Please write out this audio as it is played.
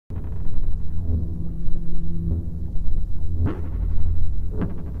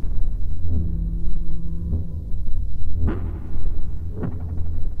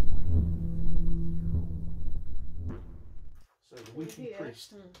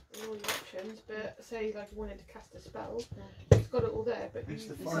priest. All your options, but say like you wanted to cast a spell, you've got it all there, but It's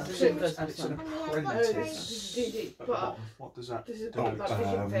the you front click. and it's an No, apprentice. this is D&D, At the but bottom. What does that this is do? like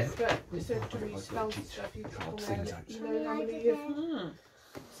vision fit, but instead of doing spells and stuff, you click on there and you know how many you've...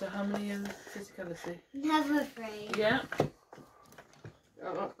 So how many in physicality? Never afraid. Yeah.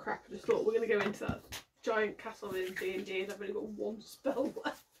 Oh crap, I just thought we're going to go into that giant castle in D&D and I've only got one spell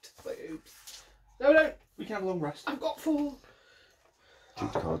left. Like, oops. No, We can have a long rest. I've got 4.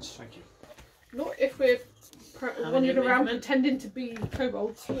 Keep the cards. Thank you. Not if we're wandering around movement? pretending to be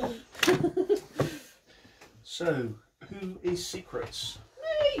kobolds. So, who is secrets?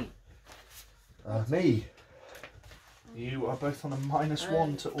 Me! Me. You are both on a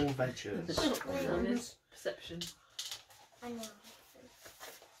 -1 to all ventures. On his perception. I know.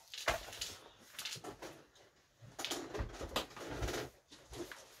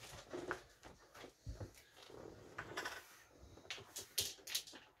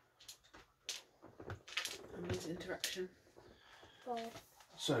 And his interaction.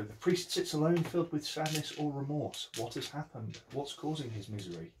 So, the priest sits alone, filled with sadness or remorse. What has happened? What's causing his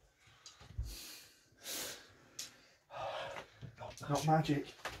misery? Not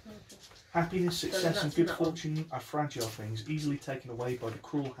magic. Happiness, success and good fortune are fragile things, easily taken away by the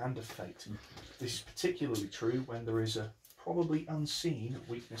cruel hand of fate. This is particularly true when there is a probably unseen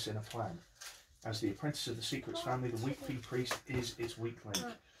weakness in a plan. As the apprentice of the Secrets family, the weak-feed priest is its weak link.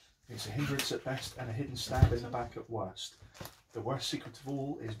 It's a hindrance at best and a hidden stab in the back at worst. The worst secret of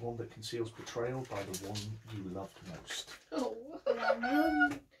all is one that conceals betrayal by the one you loved most. Oh, I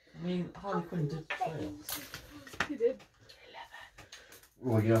mean, Harley Quinn did fail. you did.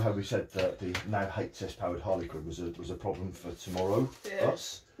 Well, you know how we said that the now HSS-powered Harley Quinn was a problem for tomorrow? Yeah.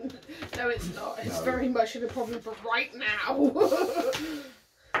 Us? No, it's not. It's No. very much a problem for right now.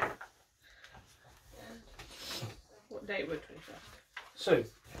 What date were 21st? So,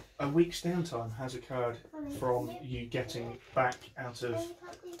 a week's downtime has occurred from you getting back out of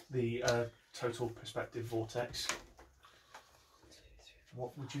the total perspective vortex.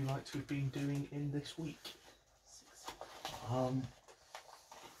 What would you like to have been doing in this week? 10,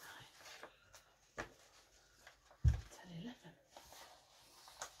 11.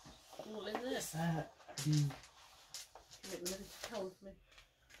 All in this. Give Make them ready to tell with me.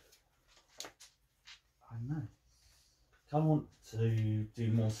 I don't know. I want to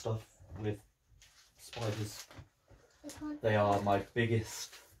do more stuff with spiders. They are my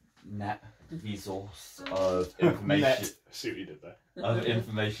biggest net resource of information. Net. See what you did there. Of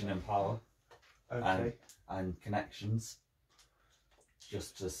information and power Okay. and connections.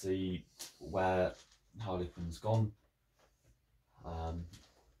 Just to see where Harley Quinn's gone.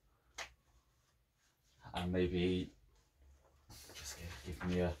 And maybe just give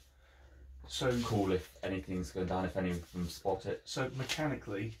me a So call if anything's going down, if any of them spot it. So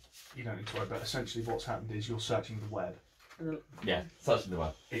mechanically, you don't need to worry, but essentially what's happened is you're searching the web. Yeah, searching the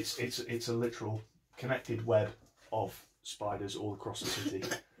web. It's a literal connected web of spiders all across the city,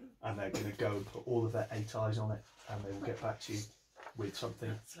 and they're going to go and put all of their 8 eyes on it, and they will get back to you with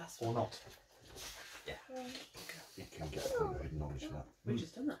something or not. Yeah. You can get a point of hidden knowledge for that. We've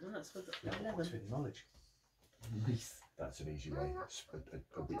just done that one, that's with Yeah, what's 11. hidden knowledge? Nice. That's an easy way.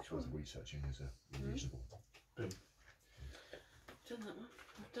 A week's worth of researching is reasonable. Done that one.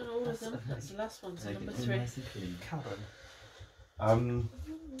 I've done all of them. That's the last one, so number 3. Karen.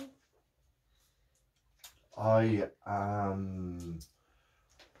 I am,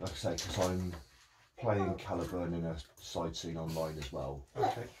 like I say, because I'm playing Caliburn in a side scene online as well,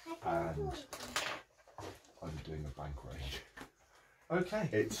 Okay. and I'm doing a bank raid. Okay.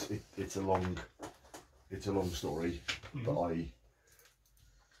 It's a long story, but I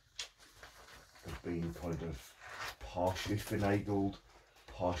have been kind of partially finagled,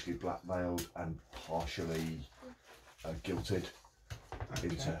 partially blackmailed, and partially guilted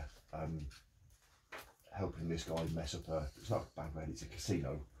into helping this guy mess up it's not a bank raid, it's a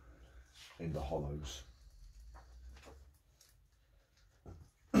casino in the Hollows.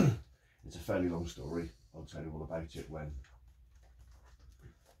 It's a fairly long story. I'll tell you all about it when.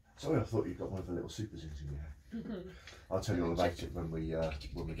 Sorry, I thought you got one of the little super zoos in your hair. I'll tell you all about it when we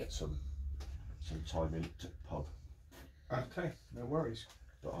get some time into the pub. Okay, no worries.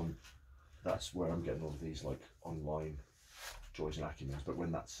 But that's where I'm getting all of these like online joys and acumens. But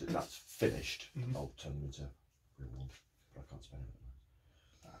when that's finished, I'll turn them into real ones. But I can't spend it.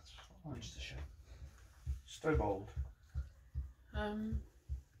 That's fine. Which is a shame. Stobold.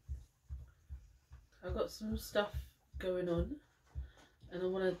 I've got some stuff going on and I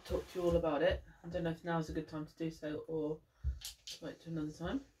want to talk to you all about it. I don't know if now's a good time to do so or wait till another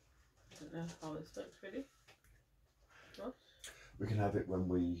time. I don't know how this looks really. We can have it when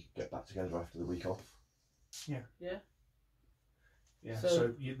we get back together after the week off. Yeah. Yeah. So-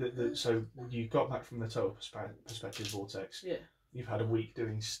 So so you got back from the total perspective vortex. Yeah. You've had a week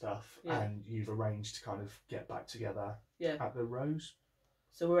doing stuff, Yeah. and you've arranged to kind of get back together Yeah. at the Rose.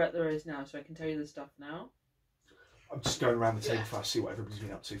 So we're at the Rose now, so I can tell you the stuff now. I'm just going around the table for I see what everybody's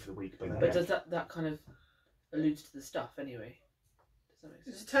been up to for the week. But then But again, does that kind of alludes to the stuff anyway? Does that make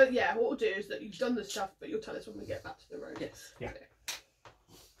sense? Just tell, yeah, what we'll do is that you've done the stuff, but you'll tell us when we get back to the road. Yes. Yeah.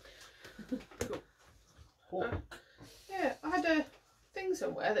 Cool. Yeah, I had a thing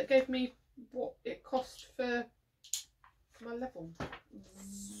somewhere that gave me what it cost for my level.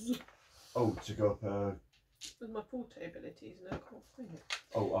 Oh, to go up. With my porte abilities, and I can't find it.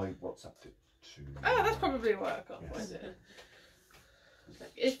 Oh, I WhatsApped it to. Oh, that's probably why I can't Yes. find it. It's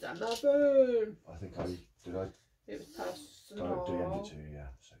like, it's another. I think I did. I It was DM personal. it to you, yeah.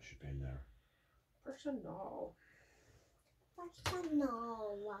 So it should be in there. Personal.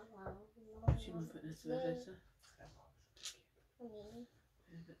 No, wow. Human fitness later. I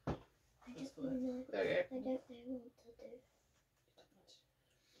That's don't know. There you I don't know what to do.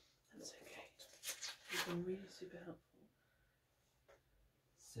 That's okay. You've been really super helpful.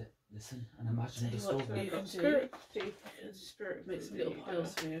 Sit, listen, and imagine Tell the you what, story. you can do. Spirit, spirit. Make some little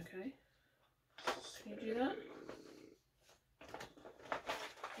piles for me, okay? Can you do that?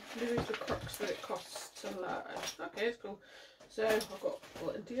 Lose the crux that it costs to learn. Okay, it's cool. So I've got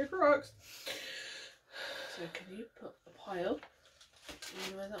plenty of crux. So can you put a pile?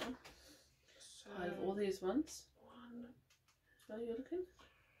 You know that one? Pile of all these ones. One, Where you're looking?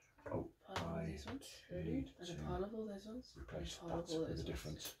 Oh, Pile of all I these ones. need And to a pile of all those ones. replace And a pile of that all with those a ones.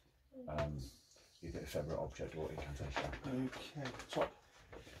 different either ephemeral object or incantation. okay, top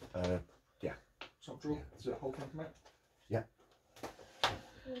top drawer. Is it a whole thing from it?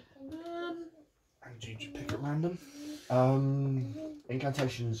 And do you pick at random?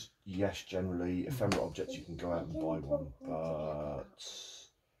 Incantations, yes, generally. Ephemeral objects, you can go out and buy one, but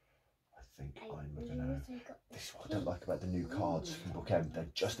I think I'm gonna. This is what I don't like about the new cards from Book M. They're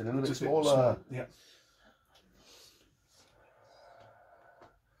just a little bit Just a bit smaller. Yeah.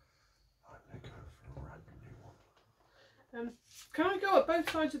 I'm gonna go for a random new one. can I go up both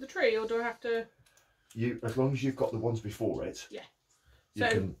sides of the tree, or do I have to? You, as long as you've got the ones before it, Yeah. you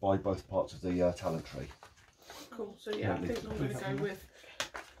So- can buy both parts of the talent tree. Cool. So yeah, I Yeah, think I'm going to leave go that with.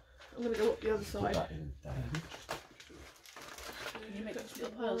 I'm going to go up the other Put side. that in there. Can you make little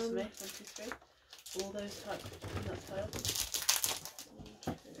piles for me? 1, 2, 3. All those types in that pile.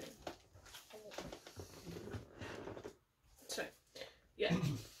 So, yeah,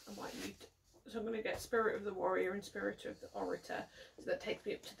 I might need. So I'm going to get Spirit of the Warrior and Spirit of the Orator. So that takes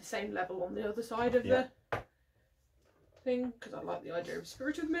me up to the same level on the other side of the thing, because I like the idea of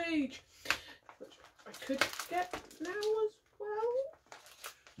Spirit of the Mage, which I could get now as well.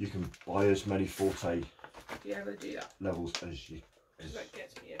 You can buy as many forte Be able to do that, levels as you. because that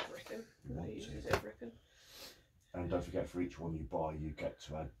gets me everything. Want That to. uses everything. And don't forget, for each one you buy, you get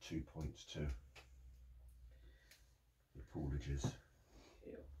to add 2 points to the poolages.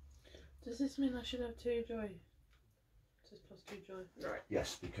 Does this mean I should have 2 joy? It says +2 joy. Right.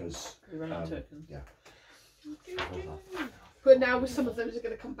 Yes, because We run out of tokens. yeah, But now with some of those are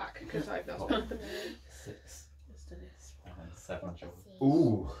going to come back because I've not spent them. 6 Yes, it is. and 7 joy.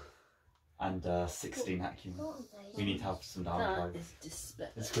 ooh, And 16 acumen. We need to have some That downtime. is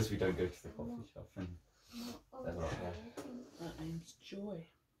despair. It's because we don't go to the coffee shop and they're not there. That means joy.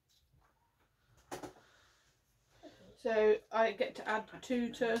 So I get to add 2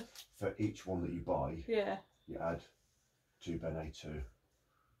 to, for each one that you buy, yeah. you add 2 bene to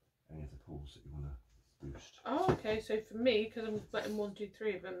any of the pools that you want to boost. Oh, okay. So for me, because I'm betting 1, 2,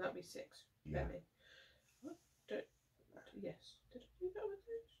 3 of them, that'd be 6. Yeah. Benny. What? Yes. Did I do that with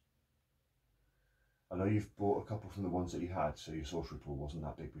those? I know you've bought a couple from the ones that you had, so your sorcery pool wasn't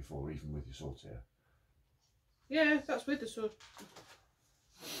that big before, even with your sortier. Yeah, that's with the sword.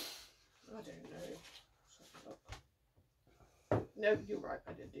 I don't know. No, you're right.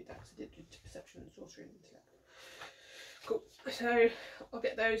 I didn't do that. 'Cause I did do perception and sorcery and intellect. Cool. So I'll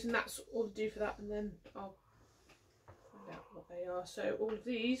get those, and that's all to do for that, and then I'll find out what they are. So all of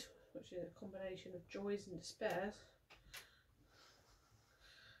these, which is a combination of joys and despairs,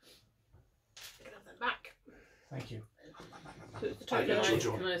 you can have them back. Thank you. So it's the I total. get Can I, you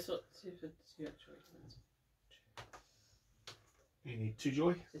joy. can I sort see if it's you actually? You need 2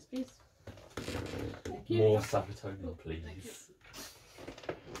 joy. Yes, please. Thank you. More serotonin, Oh, thank you. please.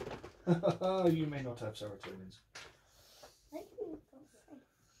 You may not have serotonins.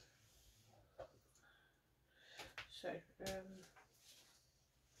 So,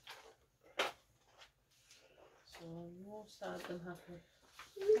 Oh, more sad than happy.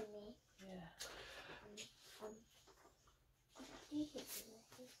 Mummy, Yeah. do you think you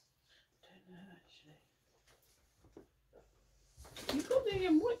like this? Don't know actually. You got the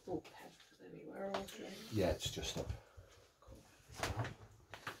whiteboard pen anywhere, or Yeah, it's just up.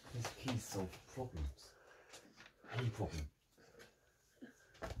 These keys solve problems. Any problem.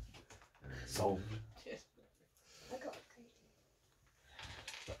 Solved. I got a cookie.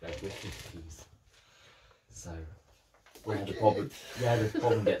 But they're wicked keys. So, where the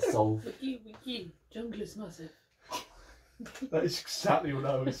problem gets solved. Wiki. Jungle is massive. That is exactly what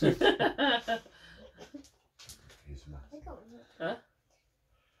I was. Here's I math. got one. Huh?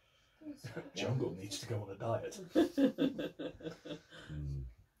 Jungle needs to go on a diet.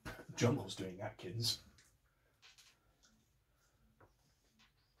 Jungle's doing Atkins.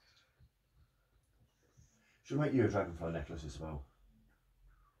 Should we make you a dragonfly necklace as well?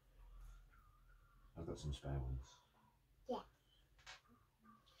 I've got some spare ones.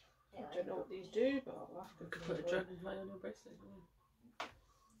 I don't know what these do, but I'll have to You could put a dragonfly on your bracelet.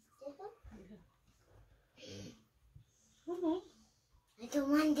 Oh, I don't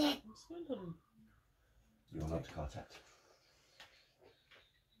want it. what's going on? You're allowed to quartet.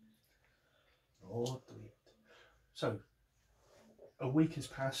 Oh, delete. So, a week has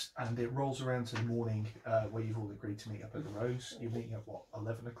passed and it rolls around to the morning where you've all agreed to meet up at the Rose. You're meeting at what,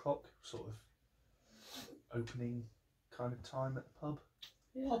 11 o'clock? Sort of opening kind of time at the pub.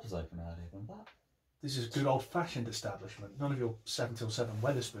 Yeah. Pub was open earlier than that. This is a good old fashioned establishment. None of your 7 till 7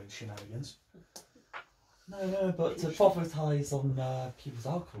 Weatherspoon shenanigans. No, but to prophesise on people's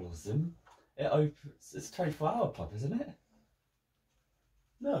alcoholism, it opens. It's a 24-hour pub, isn't it?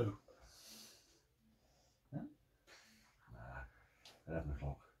 No. 11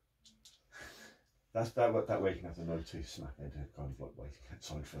 o'clock. That way you can have the no tooth smack there to kind of like wait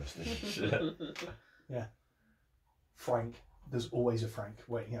outside first thing. Yeah. Frank. There's always a Frank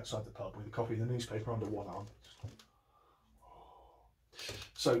waiting outside the pub with a copy of the newspaper under one arm.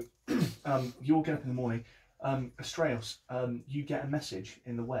 So, you'll get up in the morning. Astraeus, you get a message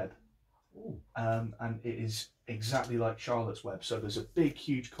in the web. And it is exactly like Charlotte's web. So there's a big,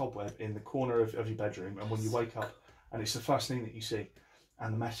 huge cobweb in the corner of your bedroom, and when you wake up, and it's the first thing that you see,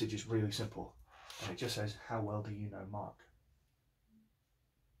 and the message is really simple. And it just says, "How well do you know Mark?"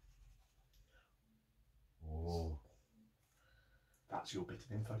 Oh. That's your bit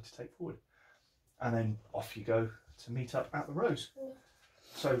of info to take forward. And then off you go to meet up at the Rose.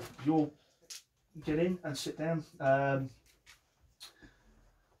 So you'll get in and sit down.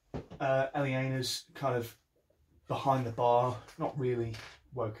 Eliana's kind of behind the bar, not really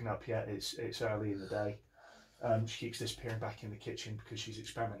woken up yet. It's early in the day. She keeps disappearing back in the kitchen because she's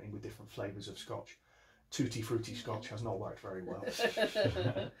experimenting with different flavours of scotch. Tutti Frutti scotch has not worked very well. I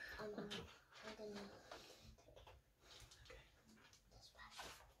don't know.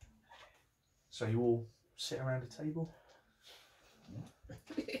 So you all sit around a table.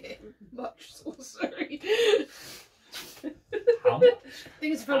 much sorcery. How much?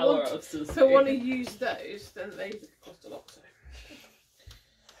 Things Power want of to sorcery. want to use those, then they cost a lot. So.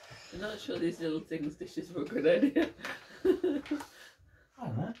 I'm not sure these little dishes were a good idea. I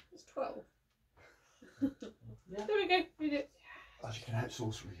don't know. It's 12. Yeah. There we go. We did it. I can out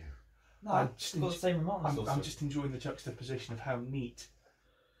sorcery you. No, I'm I've just got the same amount of I'm sorcery. just enjoying the juxtaposition of how neat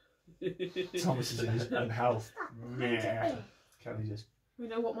Thomas is and how yeah. Kelly just. We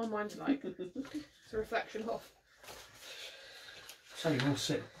know what my mind's like. It's a reflection of. So you all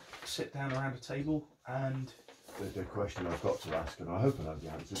sit down around a table and The question I've got to ask, and I hope I know the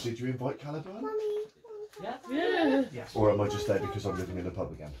answer, did you invite Caliban? Mummy. Yeah. Yeah. yes. Or am I just there because I'm living in a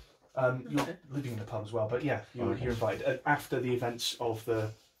pub again? You're living in the pub as well, but yeah, you're invited. After the events of the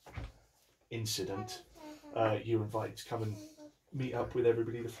incident, you're invited to come and meet up with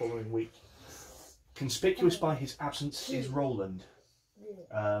everybody the following week. Conspicuous by his absence is Roland,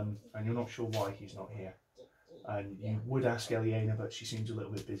 and you're not sure why he's not here. And you would ask Eliana, but she seems a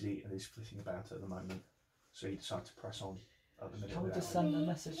little bit busy and is flitting about at the moment. So you decide to press on at the minute. Can we without just her. send a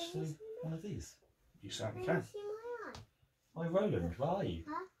message to one of these? You certainly can. See my eye? Hi, Roland, where are you?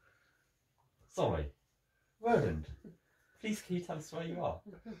 Huh? Sorry. Roland, please can you tell us where you are?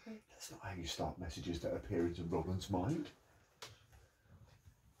 That's not how you start messages that appear into Roland's mind.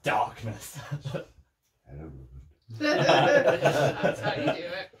 Darkness. Hello, Roland. That's how you do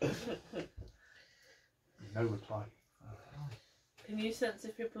it. No reply. Can you sense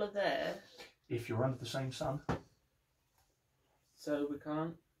if people are there? If you're under the same sun, So we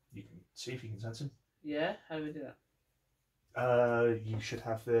can't. you can see if you can sense him. Yeah. How do we do that? You should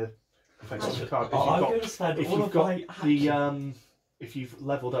have the effects on the I'm card. going to spend If all you've of got my the action. if you've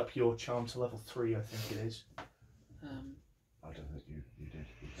leveled up your charm to level 3, I think it is. I don't think you did.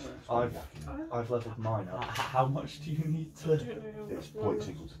 I've- I've levelled mine up. How much do you need I to? don't know how It's much points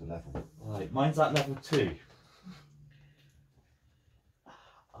longer. equal to the level. Right, mine's at level 2.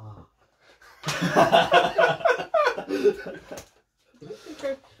 Ah.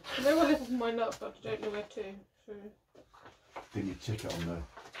 Okay. I know I leveled mine up, but I don't know where to. So Did you tick it on the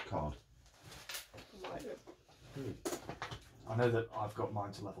card? I might do. I know that I've got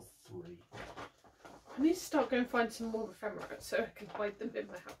mine to level 3. I need to start going find some more ephemera so I can hide them in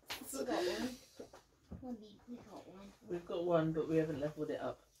my house. We got one. Mummy, we got one. We've got one, but we haven't leveled it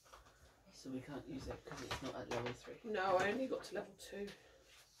up, so we can't use it because it's not at level 3. No, I only got to level 2.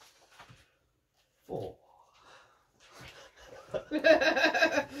 4. We got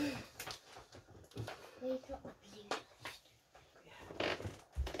a blue dust.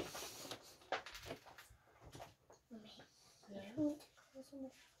 Mummy, Yeah. if you want to call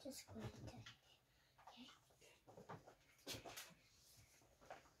someone, just go and tell.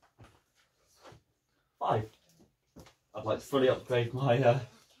 Five. I'd like to fully upgrade my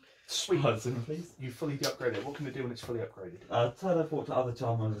Sweet. husband, please. You fully upgraded. What can it do when it's fully upgraded? Teleport to other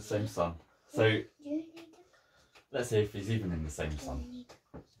charm under the same sun. So Do you need to let's see if he's even in the same go? sun. You need to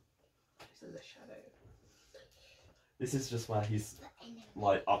It's in the shadow. This is just where he's put in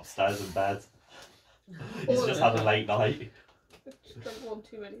like upstairs in bed. All He's of just it. had a late night. Just don't want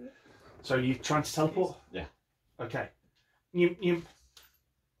too many. So you trying to teleport? Yeah. Okay.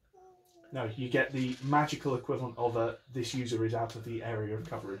 No, you get the magical equivalent of this user is out of the area of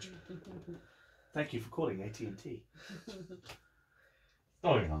coverage. Thank you for calling AT&T.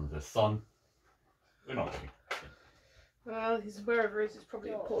 Not even under the sun. We're not really. Well, he's wherever it is, it's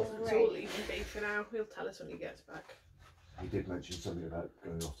probably You're important. So right. we'll leave him be for now. He'll tell us when he gets back. He did mention something about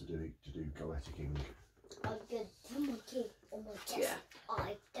going off to do goeticking. a good monkey on my chest. Yeah.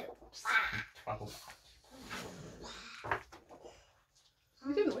 I don't.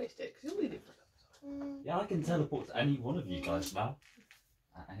 We didn't waste it because he'll need it for Yeah, I can teleport to any one of you guys now.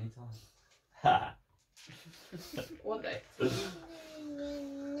 At any time. Ha! one day.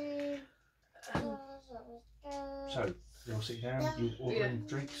 So, you all sit down, you ordering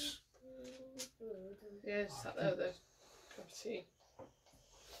drinks. Yeah, sat there with a cup of tea.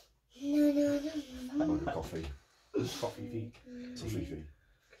 Mug of coffee. Coffee fee. Coffee fee.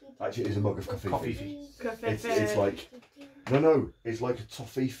 Actually, it is a mug of coffee. Coffee fee. It's like it's like a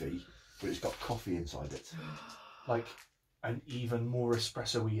toffee, but it's got coffee inside it. Like an even more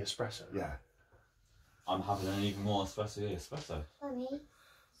espresso-y espresso. Yeah. I'm having an even more espresso. Mummy,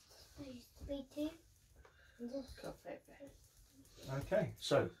 I used to be too. Okay,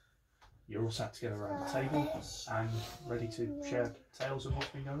 so you're all sat together around the table and ready to share tales of what's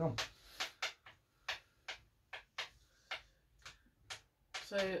been going on.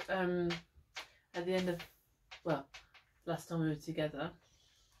 So, at the end of, last time we were together,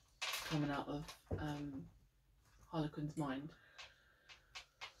 coming out of Harlequin's mind,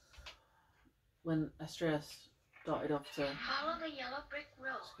 when Estrella started off to Follow the yellow brick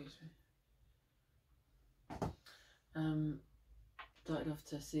road. excuse me, started off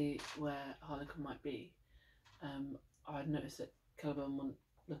to see where Harlequin might be, I noticed that Caliban wasn't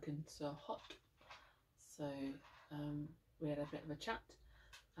looking so hot, so we had a bit of a chat,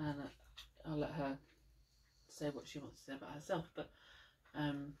 and I'll let her say what she wants to say about herself, but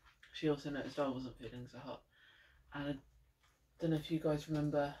she also noticed I wasn't feeling so hot, and I don't know if you guys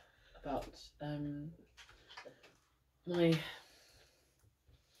remember about my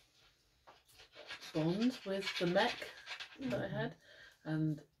bond with the mech that I had,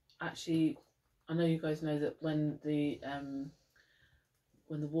 and actually I know you guys know that when the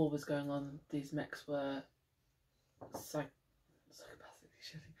war was going on, these mechs were psychopathically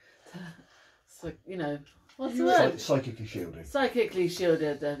shielding. So, you know, what's the word? Psychically shielded. Psychically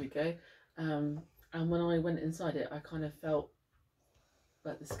shielded, there we go. And when I went inside it, I kind of felt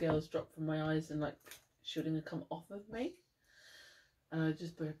like the scales dropped from my eyes and like shielding had come off of me. And I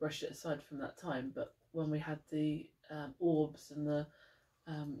just brushed it aside from that time. But when we had the orbs and the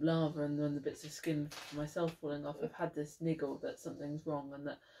lava and then the bits of skin for myself falling off, I've had this niggle that something's wrong and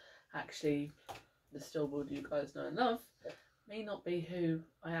that actually the Stillboard you guys know and love may not be who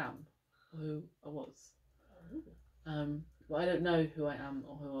I am or who I was. Well, I don't know who I am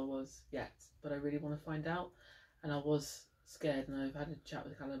or who I was yet, but I really want to find out. And I was scared, and I've had a chat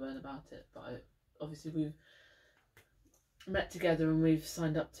with Caliban about it. But obviously we've met together and we've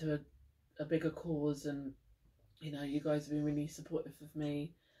signed up to a bigger cause, and you know, you guys have been really supportive of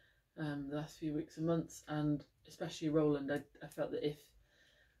me the last few weeks and months, and especially Roland. I felt that if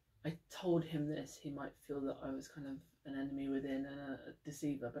I told him this, he might feel that I was kind of an enemy within and a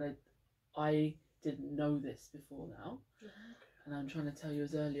deceiver, but I didn't know this before now, and I'm trying to tell you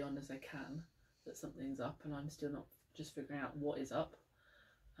as early on as I can that something's up, and I'm still not just figuring out what is up.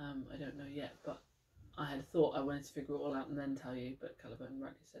 I don't know yet, but I had thought I wanted to figure it all out and then tell you, but Caliban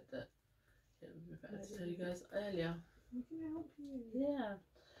rightly said that it would be better to tell you guys earlier. We can help you. Yeah.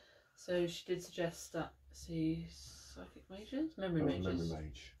 So she did suggest that see psychic mages, memory mages.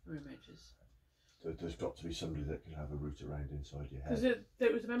 Memory mages. There's got to be somebody that can have a route around inside your head. Because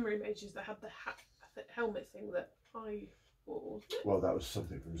it was the memory mages that had the helmet thing that I wore. Well, that was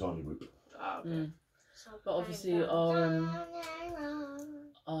something from Zonywoop. Oh, okay. Mm. But obviously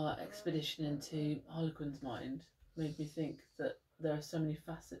our expedition into Harlequin's mind made me think that there are so many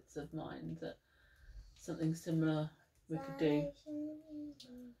facets of mind that something similar we could do.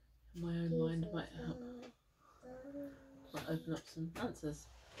 My own mind might help, might open up some answers.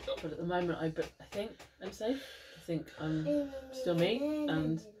 But at the moment, I think I'm safe. I think I'm still me,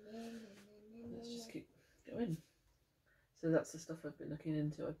 and let's just keep going. So that's the stuff I've been looking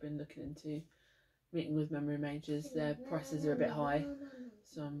into. I've been looking into meeting with memory mages. Their prices are a bit high,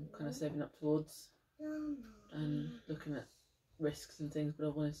 so I'm kind of saving up towards and looking at risks and things. But I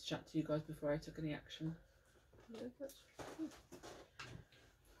wanted to chat to you guys before I took any action. Yeah, that's true.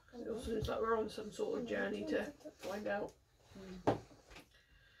 It also seems like we're on some sort of journey to find out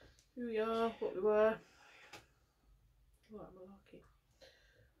who we are, what we were. What a malarkey.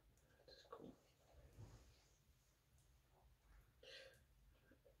 That's cool.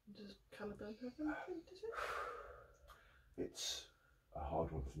 Does Caliban have anything to say? It's a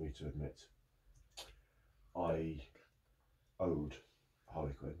hard one for me to admit. I owed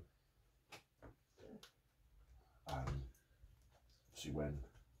Harlequin. Obviously when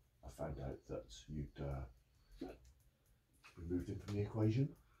I found out that you'd removed him from the equation.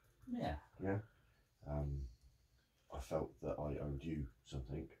 Yeah. Yeah. I felt that I owed you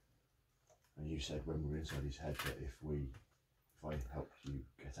something, and you said when we were inside his head that if I helped you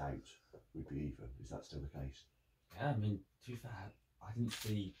get out, we'd be even. Is that still the case? Yeah, I mean, to be fair, I didn't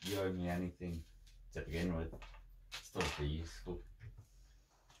see you owe me anything to begin with. Still pretty useful.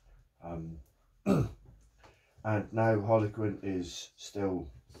 And now Harlequin is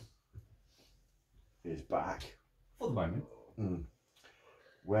back. For the moment.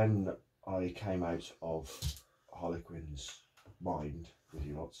 When I came out of Harlequin's mind with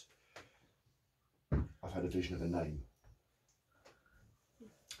you lots, I've had a vision of a name.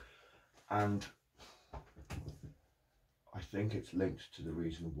 And I think it's linked to the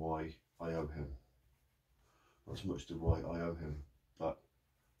reason why I owe him. Not so much to why I owe him, but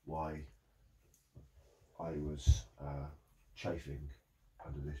why I was chafing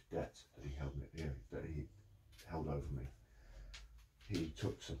under this debt that he held over me. He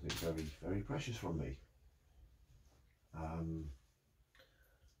took something very, very precious from me. And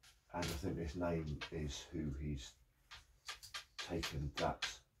I think this name is who he's taken that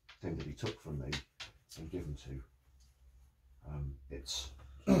thing that he took from me and given to. It's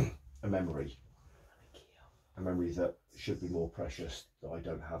a memory that should be more precious, that I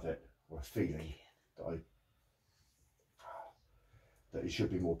don't have it, or a feeling that it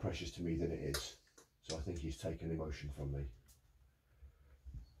should be more precious to me than it is. So I think he's taken emotion from me,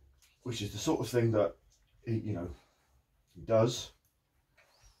 which is the sort of thing that he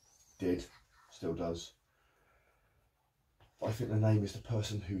still does. But I think the name is the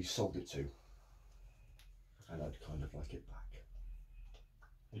person who he sold it to, and I'd kind of like it back.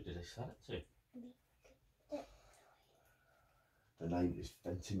 Who did he sell it to? The name is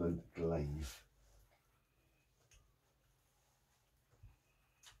Fentiman Glaive.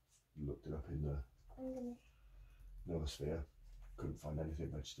 Looked it up in the noosphere, couldn't find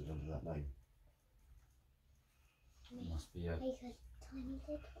anything registered under that name. It must be a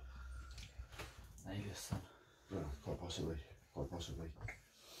Nagus then. Yeah, quite possibly. I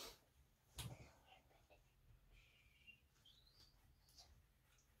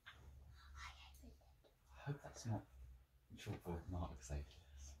hope that's not short for Mark's sake.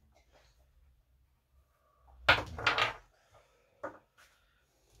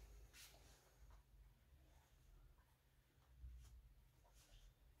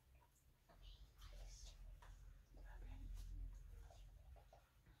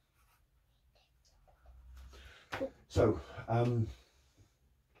 So,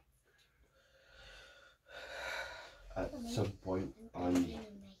 at some point I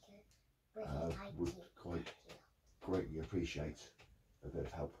would quite greatly appreciate a bit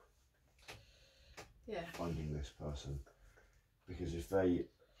of help finding this person, because if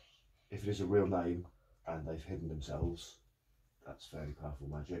it is a real name and they've hidden themselves, that's fairly powerful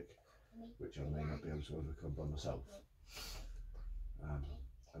magic, which I may not be able to overcome by myself.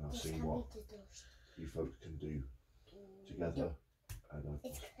 and I've seen what you folks can do together, and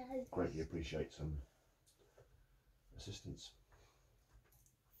I greatly appreciate some assistance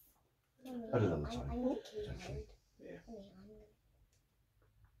at another time, potentially. Yeah.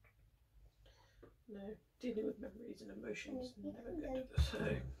 No, dealing with memories and emotions is never good. So.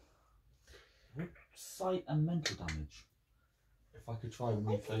 Sight and mental damage. If I could try and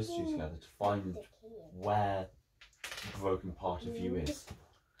weave those two together to find where the broken part of you is.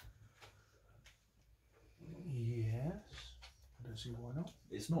 Yes. I don't see why not.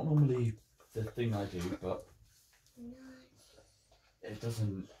 It's not normally the thing I do, but it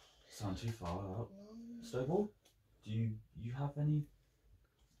doesn't sound too far out. Snowball, do you have any?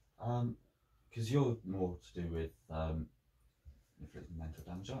 Because you're more to do with inflicting mental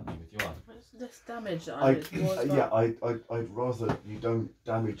damage, aren't you? With your eye? It's less damage that I did. More as well. Yeah, I'd rather you don't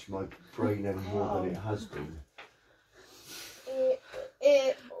damage my brain any more than it has been.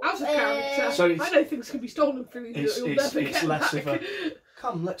 Out of character. So I know things can be stolen from you that you'll never it's get less back. of a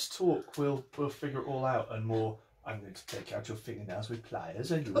come, let's talk. We'll figure it all out, and more. I'm going to take out your fingernails with pliers,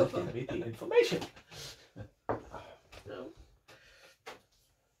 and you will give me the information. No.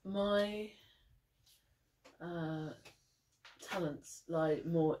 My talents lie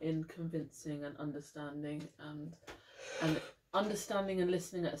more in convincing and understanding, and understanding and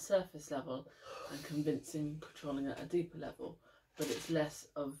listening at a surface level, and convincing, controlling at a deeper level. But it's less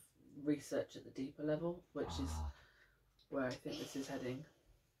of research at the deeper level, which is where I think this is heading.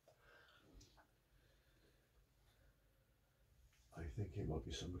 I think it might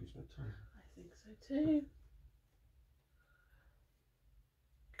be somebody's bedtime. I think so too.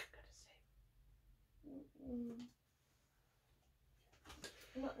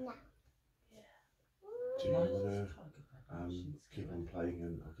 Not now. Do you want to keep on playing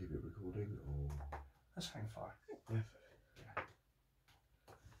and I'll keep it recording, or Let's hang fire. yeah.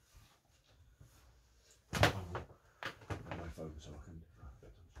 On my phone so I can.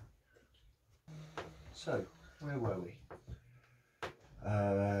 So, where were we?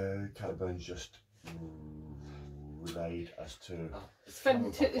 Caliburn's just relayed as to Is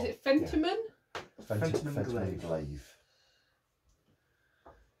it Fentiman? Fentiman glaive.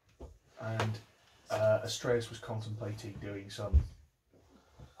 And Astreus was contemplating doing some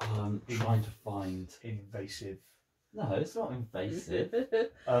Trying to find. invasive. No, it's not invasive.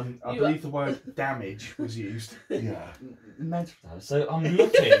 I believe the word damage was used. Yeah. Mental damage. So I'm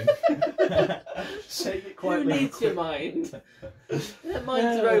looking. Say it Who quite needs your mind? Their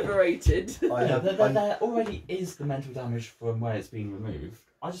minds are overrated. I have. There already is the mental damage from where it's been removed.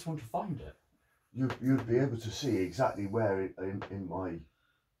 I just want to find it. You'd be able to see exactly where in my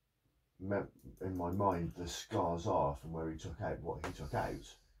mind the scars are from where he took out what he took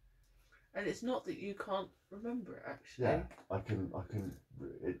out. And it's not that you can't remember it, actually. Yeah, I can.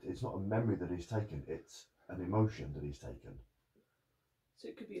 It's not a memory that he's taken. It's an emotion that he's taken. So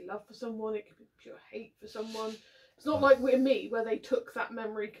it could be love for someone, it could be pure hate for someone. It's not like with me, where they took that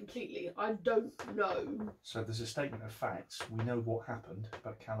memory completely. I don't know. So there's a statement of facts. We know what happened,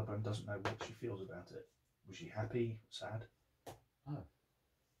 but Caliburn doesn't know what she feels about it. Was she happy? Sad?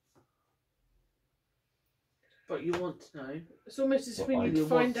 But you want to know. It's almost as if we Well, need I to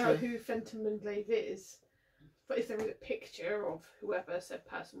find want out to- who Fentiman Glaive is. But if there is a picture of whoever said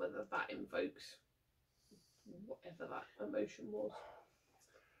person, whether that invokes whatever that emotion was.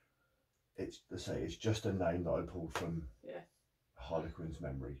 It's just a name that I pulled from Yeah. Harlequin's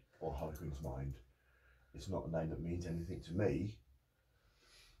memory or Harlequin's mind. It's not a name that means anything to me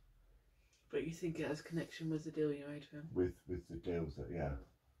But you think it has connection with the deal you made for him. with the deals that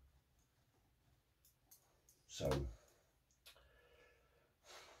So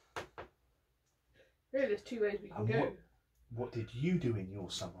Really, there's two ways we can And go. what did you do in your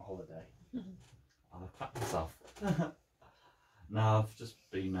summer holiday? I'll pat myself. No, I've just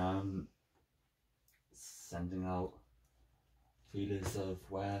been sending out feelers of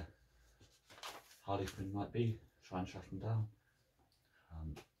where Harley Quinn might be, try and track him down.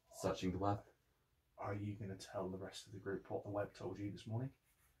 Searching the web. Are you going to tell the rest of the group what the web told you this morning?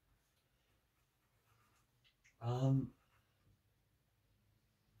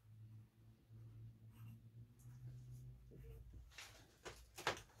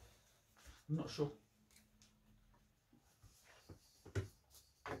 I'm not sure.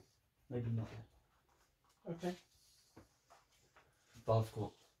 Maybe not. Okay. But I've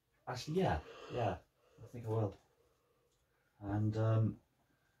got. Actually, yeah. I think I will. And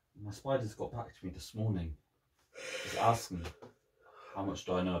my spiders got back to me this morning, just asking, how much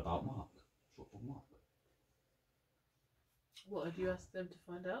do I know about Mark? Short for Mark. What had you asked them to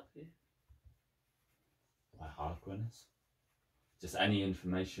find out for you? Where Harlequin is. Just any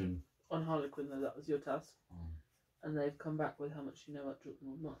information. On Harlequin, though, that was your task. Mm. And they've come back with how much you know about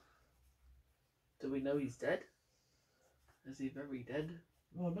Druckmore Mock. Do we know he's dead? Is he very dead?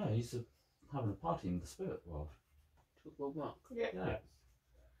 Well, no, he's having a party in the spirit world. Druckmore Mock. Yeah. Yeah.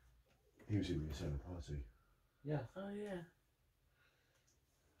 He was in the Ascena party, Yeah. Oh, yeah.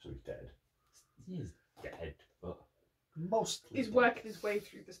 so he's dead. He is dead, but Mostly. He's working his way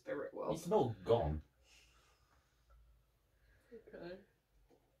through the spirit world. he's not gone. Okay.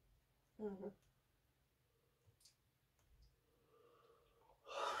 Mm-hmm.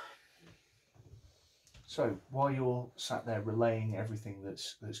 So while you're sat there relaying everything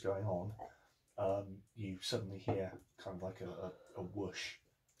that's going on, you suddenly hear kind of like a whoosh,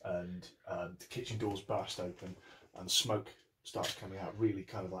 and the kitchen doors burst open, and smoke starts coming out, really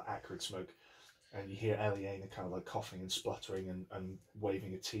kind of like acrid smoke, and you hear Eliana kind of like coughing and spluttering and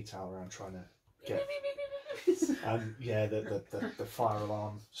waving a tea towel around trying to get. And yeah, the fire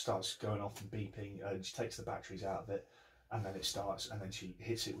alarm starts going off and beeping, and she takes the batteries out of it, and then it starts, and then she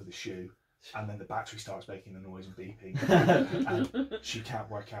hits it with a shoe, and then the battery starts making the noise and beeping, and she can't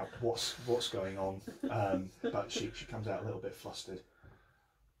work out what's going on, but she comes out a little bit flustered.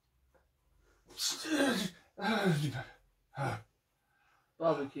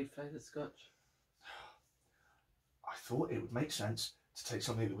 Barbecue flavoured scotch. I thought it would make sense to take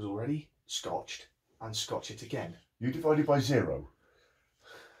something that was already scotched and scotch it again. You divided by 0.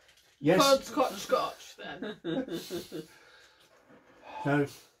 Yes. Scotch, then. No,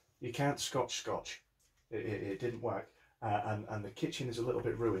 you can't scotch. It didn't work, and the kitchen is a little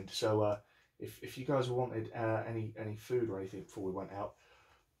bit ruined. So if you guys wanted any food or anything before we went out,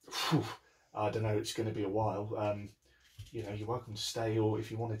 I don't know. It's going to be a while. You know, you're welcome to stay, or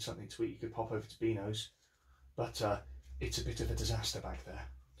if you wanted something to eat, you could pop over to Beano's. But it's a bit of a disaster back there.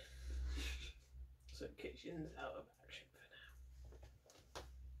 So kitchen's out of action for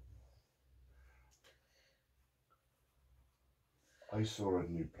now. I saw a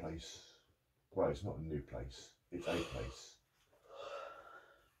new place. Well, it's not a new place. It's a place.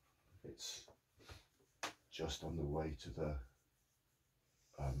 It's just on the way to the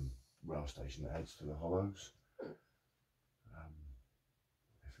rail station that heads to the Hollows.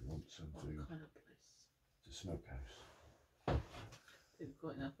 If you want some What food, kind of place? the smokehouse. They've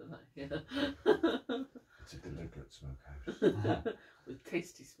got enough of that here. It's a deliberate smokehouse. With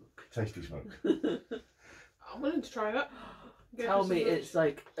tasty smoke. Tasty smoke. I'm willing to try that. Go Tell for me some lunch. it's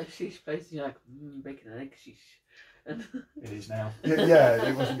like a sheesh place and you're like, bacon and egg sheesh. And It is now. Yeah,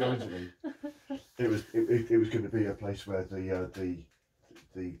 it wasn't going to be. It was going to be a place where the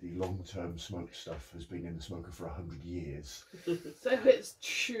long-term smoked stuff has been in the smoker for 100 years. So it's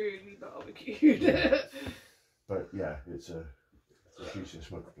truly barbecued. But yeah, it's a future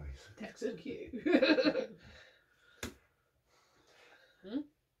smoker place. Texas cute.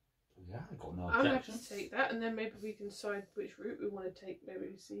 Yeah, I got no I'm happy objections. to take that, and then maybe we can decide which route we want to take. Maybe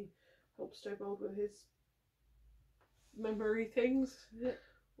we see help Stobold with his memory things, Yeah.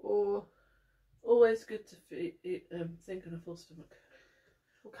 or always good to think on a full stomach.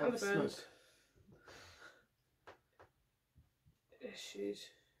 Of Caliburns smoke. issues.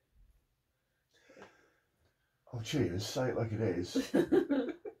 Oh, cheers. Say it like it is.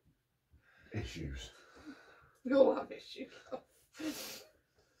 Issues. We all have issues.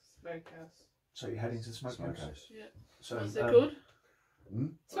 Smokehouse. So you're heading to the smokehouse. Smokehouse. Yeah. So What's it called?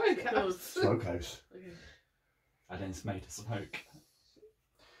 Smokehouse. Smokehouse. Okay. I didn't made a smoke.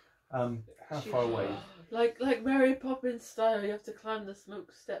 how far away? Like Mary Poppins style, you have to climb the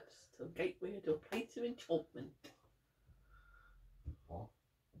smoke steps to a gateway to a place of enchantment. What?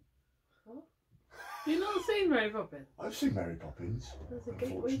 What? You've not seen Mary Poppins? I've seen Mary Poppins. There's a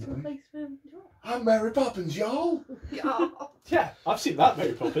gateway to a Unfortunately. place of enchantment. I'm Mary Poppins, y'all. Yeah. Yeah, I've seen that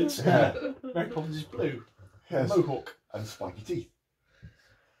Mary Poppins. Yeah. Mary Poppins is blue. Yes. Mohawk. And spiky teeth.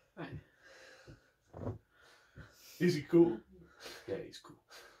 Right. Is he cool? Yeah, he's cool.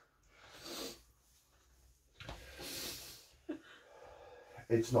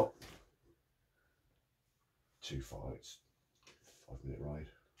 It's not too far. It's a 5-minute ride.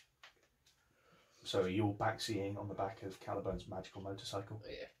 So you're backseeing on the back of Caliburn's magical motorcycle.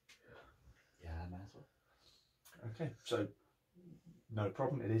 Yeah. Yeah, I might as well. Okay, so no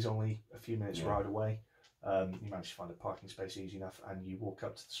problem. It is only a few minutes Yeah. ride away. You manage to find a parking space easy enough, and you walk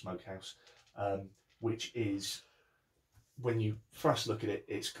up to the smokehouse, which is, when you first look at it,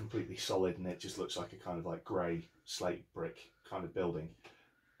 it's completely solid, and it just looks like a kind of like grey slate brick kind of building.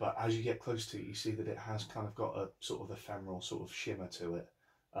 But as you get close to it, you see that it has kind of got a sort of ephemeral sort of shimmer to it.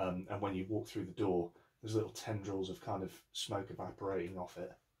 And when you walk through the door, there's little tendrils of kind of smoke evaporating off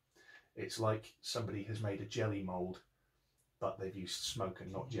it. It's like somebody has made a jelly mould but they've used smoke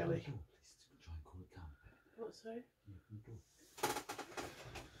and not jelly. Try and call it down a bit. What, sorry?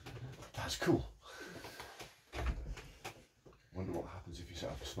 That's cool. Wonder what happens if you set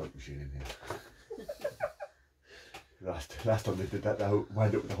up a smoke machine in here. last time they did that, they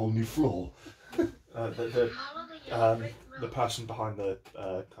wound up with a whole new floor. The person behind the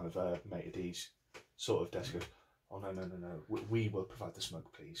kind of maitre d's sort of desk goes, "Oh no, we will provide the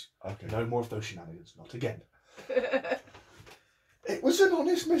smoke, please. Okay. No more of those shenanigans, not again." It was an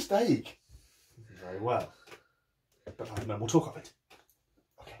honest mistake. Very well, but I have no more talk of it.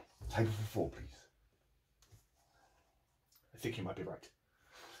 Okay, table for 4, please. I think you might be right.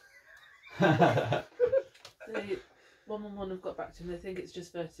 They, 111 have got back to him. They think it's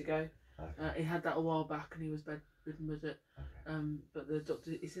just vertigo. Okay. He had that a while back and he was bedridden with it. Okay. But the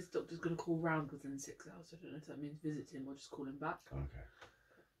doctor, he says the doctor's going to call round within 6 hours. I don't know if that means visit him or just call him back. Okay.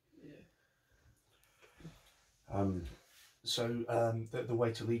 Yeah. So the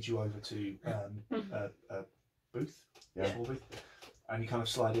way to lead you over to a booth, Yeah. small booth, and you kind of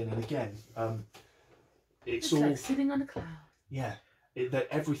slide in, and again, it's It's all like sitting on a cloud. yeah. That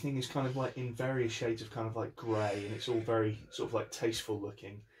everything is kind of like in various shades of kind of like grey, and it's all very sort of like tasteful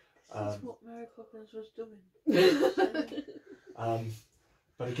looking. This is what Mary Poppins was doing.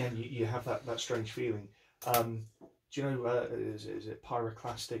 But again, you have that strange feeling. Do you know, is it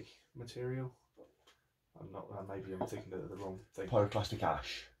pyroclastic material? I'm not, maybe I'm thinking of the wrong thing. Pyroclastic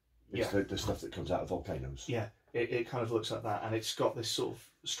ash. It's Yeah. the stuff that comes out of volcanoes. Yeah, it kind of looks like that, and it's got this sort of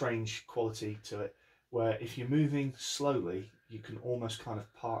strange quality to it, where if you're moving slowly, you can almost kind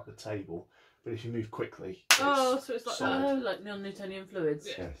of part the table, but if you move quickly, Oh, so it's like solid. Oh, like non-Newtonian fluids.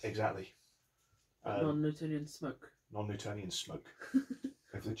 Yeah. Yes. Exactly. Non-Newtonian smoke. Non-Newtonian smoke.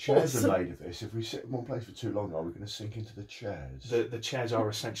 If the chairs Awesome. are made of this, if we sit in one place for too long, are we going to sink into the chairs? The chairs are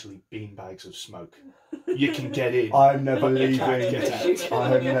essentially bean bags of smoke. You can get in. I'm never but you leaving. can't get out.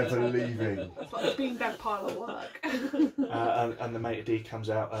 I am never leaving. It's like a beanbag pile of work. And the maitre d comes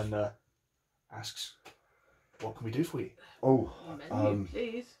out and asks, "What can we do for you?" Oh, Menu,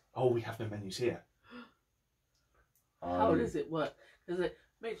 please. "Oh, we have no menus here." How does it work? Because it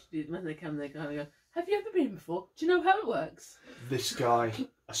makes you, when they come, they kind of go, "Have you ever been before? Do you know how it works?" This guy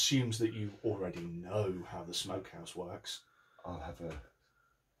assumes that you already know how the smokehouse works. I'll have a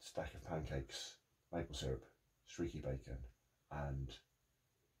stack of pancakes, maple syrup, streaky bacon, and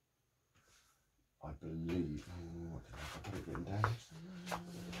I believe. Oh, what did I put it written down?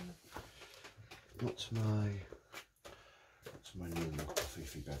 What's my normal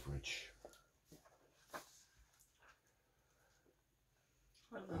coffee beverage?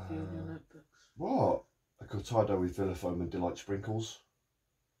 I love you in your notebooks. What? A cortado with villa foam and delight sprinkles,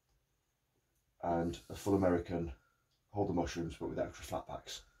 and a full American, hold the mushrooms but with extra flat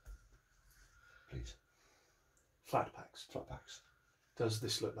packs. Please, Flat packs. flat packs. Does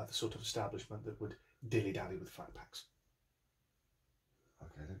this look like the sort of establishment that would dilly-dally with flat packs?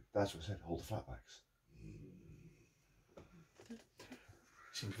 Okay, then. That's what I said. Hold the flat packs.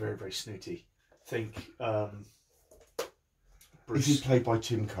 Seems very, very snooty. Think Is Bruce. he played by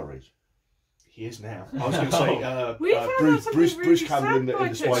Tim Curry? He is now. I was going to say We found Bruce- out something Bruce- really Bruce Campbell sad in the by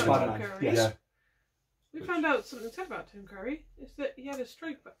Tim Spider-Man. Curry. Yes. Yeah. We found out something sad about Tim Curry. It's that he had a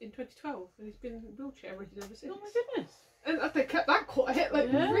stroke back in 2012 and he's been wheelchair ridden ever since. Oh my goodness. And they kept that quiet,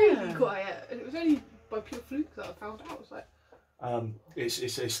 like Yeah. really quiet. And it was only by pure fluke that I found out. I was like,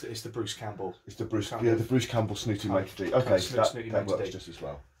 it's the Bruce Campbell. It's the Bruce, Kind yeah, of- the Bruce Campbell snooty kind maitre d'. of Okay, snooty that maitre works d'. just as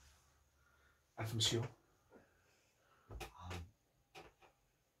well. And for Monsieur.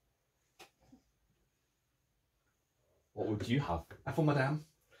 What would you have? And for Madame.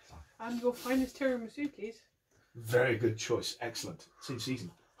 and your finest tiramisu, please. Very good choice. Excellent. It's in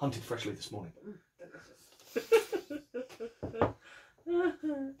season. Hunted freshly this morning.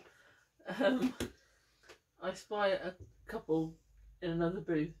 I spy a couple in another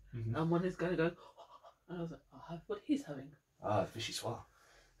booth, Mhm. and one is going to go, and I was like, I'll have what he's having. Ah, fishy soir.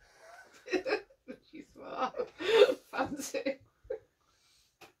 She's fancy.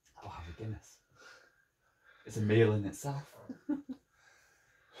 I'll have a Guinness. It's a meal in itself.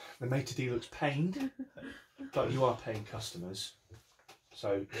 The maitre d' looks pained, but you are paying customers.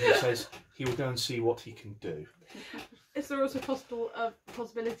 So he says he will go and see what he can do. Is there also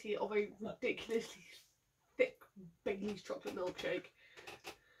possibility of a ridiculously thick Bailey's chocolate milkshake?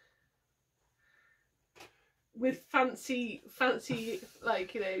 With fancy,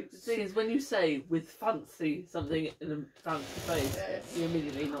 like, you know... The thing is, when you say with fancy something in a fancy face, Yes. you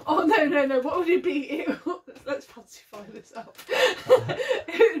immediately not. Oh, no, what would it be? Let's fancify this up.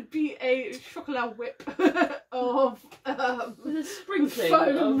 It would be a chocolat whip of With a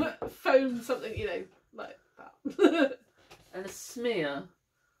sprinkling foam something, you know, like that. smear.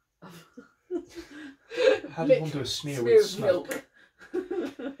 How do you want to do a smear Smear with of smoke? milk.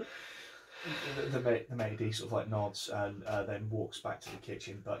 The matey sort of like nods and then walks back to the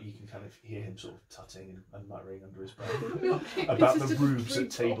kitchen, but you can kind of hear him sort of tutting and muttering under his breath about the rubes at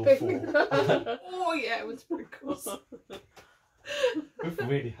table 4. Oh yeah, it was pretty cool. We've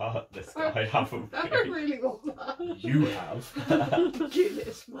really hurt this guy, haven't I we? really want that. You have.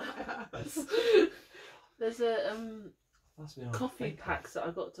 Guinness, my ass. There's a That's been on coffee fake. packs that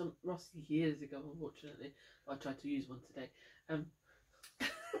I got to Rossi years ago, unfortunately. I tried to use one today.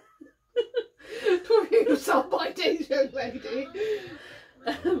 Talking yourself by days, young lady.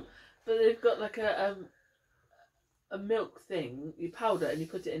 But they've got like a milk thing. You powder and you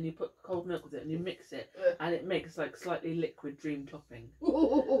put it in. You put cold milk with it and you mix it, and it makes like slightly liquid dream topping.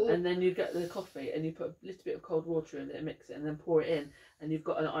 And then you get the coffee and you put a little bit of cold water in it and mix it, and then pour it in, and you've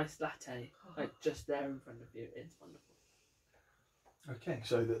got an iced latte like just there in front of you. It's wonderful. Okay,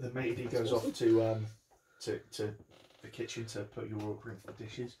 so the matey goes off to the kitchen to put your order in for the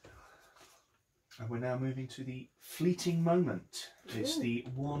dishes. And we're now moving to the fleeting moment. It's the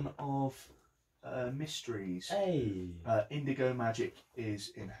one of mysteries. Hey! Indigo magic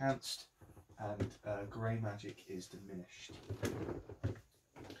is enhanced and grey magic is diminished.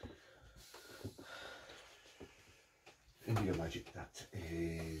 Indigo magic, that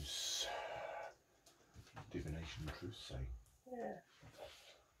is divination, truth say. Yeah.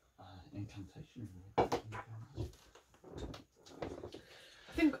 Incantation. I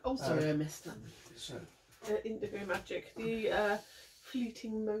think also Sorry, I missed that. So, indigo magic. The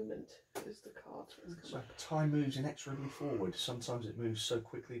fleeting moment is the card. so time moves inexorably forward. Sometimes it moves so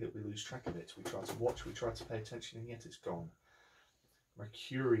quickly that we lose track of it. We try to watch, we try to pay attention, and yet it's gone.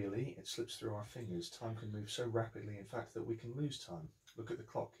 Mercurially, it slips through our fingers. Time can move so rapidly, in fact, that we can lose time. Look at the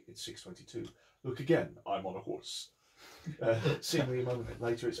clock, it's 6:22. Look again, I'm on a horse. Seemingly a moment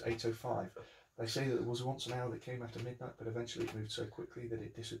later, it's 8:05. They say that there was once an hour that came after midnight, but eventually it moved so quickly that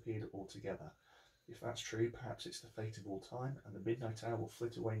it disappeared altogether. If that's true, perhaps it's the fate of all time, and the midnight hour will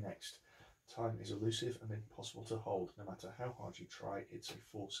flit away next. Time is elusive and impossible to hold. No matter how hard you try, it's a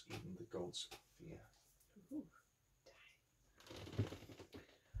force even the gods fear.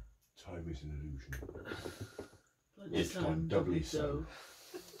 Time is an illusion. But This time doubly so.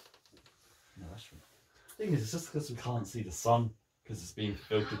 No, that's right. Thing is, it's just because we can't see the sun, because it's being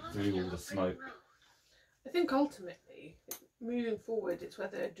filtered through all the smoke. I think ultimately, moving forward, it's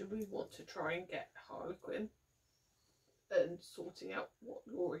whether do we want to try and get Harlequin, and sorting out what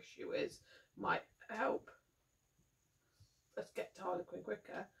your issue is might help us get to Harlequin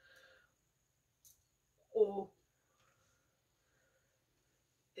quicker, or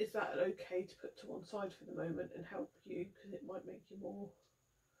is that okay to put to one side for the moment and help you, because it might make you more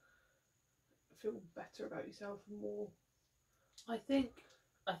feel better about yourself and more. I think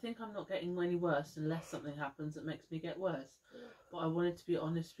I'm not getting any worse unless something happens that makes me get worse. But I wanted to be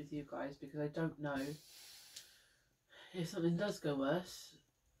honest with you guys because I don't know if something does go worse,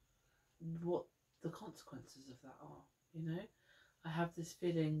 what the consequences of that are. You know, I have this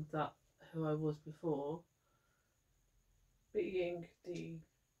feeling that who I was before, Being the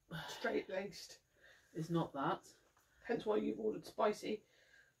straight-laced, is not that. hence why you've ordered spicy.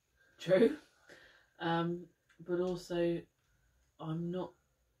 True. But also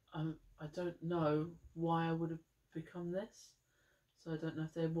I don't know why I would have become this. So I don't know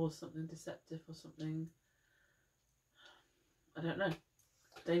if there was something deceptive or something, I don't know,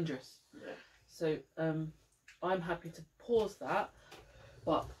 dangerous. Yeah. So I'm happy to pause that,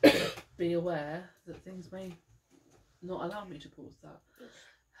 but be aware that things may not allow me to pause that.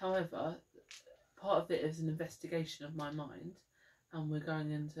 However, part of it is an investigation of my mind, and we're going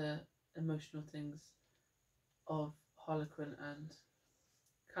into emotional things of Harlequin and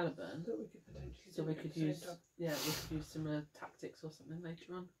Caliburn. That we could potentially So do we at could the same use, time. yeah, we could use similar tactics or something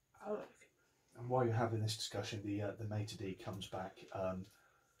later on. I like And while you're having this discussion, the maitre d' comes back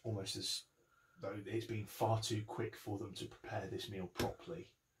almost as though it's been far too quick for them to prepare this meal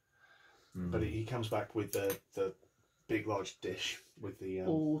properly. But he comes back with the big large dish with the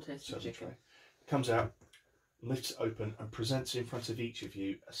All tasty serving chicken. tray. Comes out, lifts it open, and presents in front of each of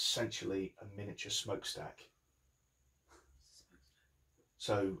you essentially a miniature smokestack.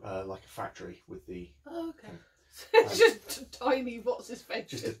 So like a factory with the Oh, okay. it's just a tiny, what's his face?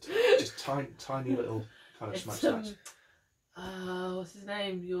 just tiny little kind of It's smokestacks. what's his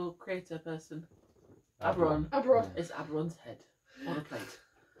name? Your creator person. Aberon. Abroad. It's Aberon's head on a plate.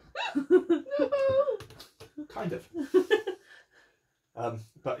 Kind of.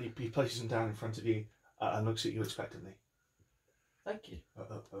 But he places them down in front of you and looks at you expectantly. Thank you.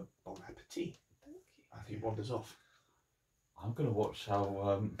 Bon appetit. Thank you. And he wanders off. I'm gonna watch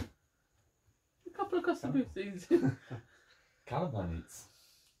how A couple of custom boostings. Caliban eats.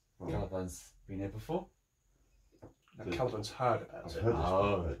 Right. Caliban's been here before. And Caliban's heard about I've it. heard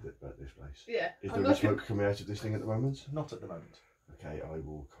Oh. about this place. Yeah. Is I'm there any looking- smoke coming out of this thing at the moment? Not at the moment. Okay, I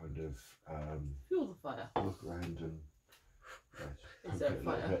will kind of Fuel the fire. look around and Is poke there it a a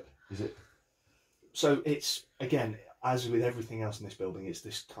little fire? bit. Is it? So it's, again, as with everything else in this building, it's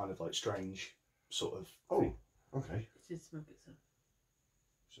this kind of like strange sort of Oh, thing. okay. It is smoke itself.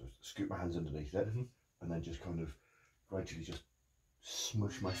 So scoop my hands underneath it, Mhm. and then just kind of gradually just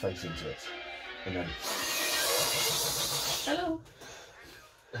smush my face into it, and then Hello.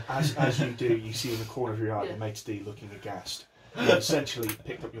 As you do, you see in the corner of your eye Yeah. the maitre d' looking aghast. You essentially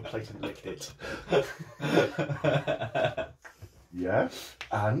picked up your plate and licked it. yeah,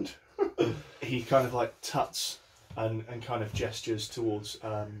 and He kind of like tuts and kind of gestures towards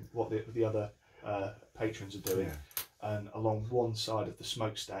what the other patrons are doing. yeah. And along one side of the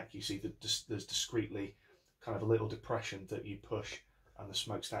smokestack, you see that there's discreetly kind of a little depression that you push, and the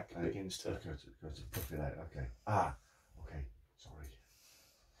smokestack Hey, begins to. Go to puff it out. Okay. Okay. Sorry.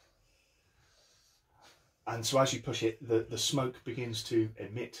 And so as you push it, the smoke begins to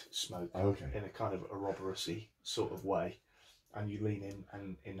emit smoke Okay. in a kind of aeroborous-y sort of way, and you lean in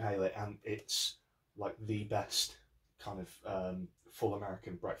and inhale it, and it's like the best kind of full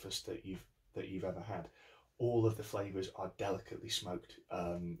American breakfast that you've ever had. All of the flavours are delicately smoked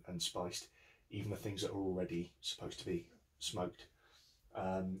and spiced, even the things that are already supposed to be smoked.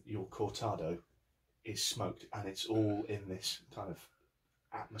 Your cortado is smoked, and it's all in this kind of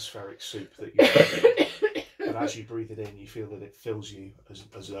atmospheric soup that you and as you breathe it in, you feel that it fills you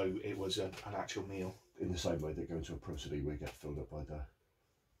as though it was an actual meal. In the same way that going to a prosody, we get filled up by the.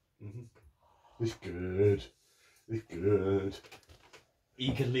 Mm-hmm. It's good. It's good.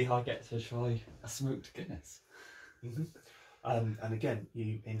 Eagerly, I get to try a smoked Guinness. Mm-hmm. And again,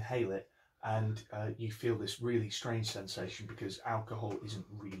 you inhale it, and you feel this really strange sensation because alcohol isn't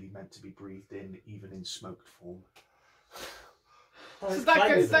really meant to be breathed in, even in smoked form. So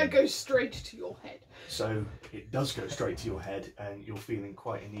that goes straight to your head. So it does go straight to your head, and you're feeling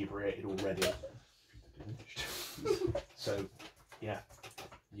quite inebriated already. So, yeah,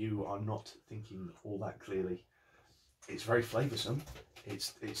 you are not thinking all that clearly. It's very flavoursome.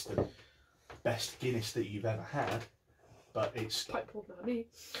 It's the best Guinness that you've ever had, but it's Pipe pulled by me.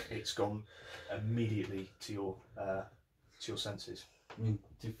 it's gone immediately to your senses. I mean,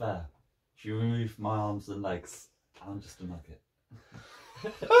 to be fair, if you remove my arms and legs, I'm just a nugget. I'm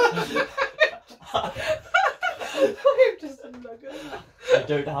just a nugget. I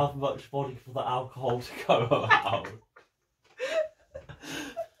don't have much body for the alcohol to go around.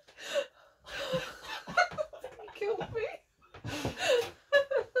 You killed me.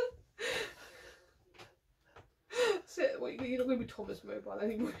 That's it. Wait, you're not going to be Thomas Mobile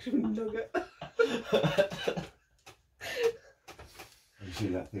anymore. You're a nugget. You see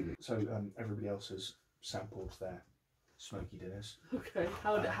that thing? So everybody else has sampled their smoky dinners. Okay.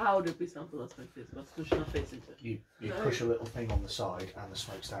 How did we sample our smoke this? By pushing our face into it. You No. push a little thing on the side, and the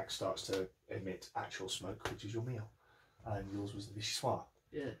smokestack starts to emit actual smoke, which is your meal. And yours was the vichyssoise,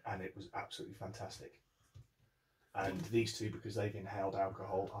 Yeah. and it was absolutely fantastic. And these two, because they've inhaled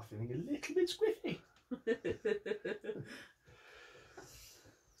alcohol, are feeling a little bit squiffy.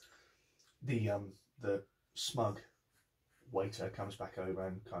 The smug waiter comes back over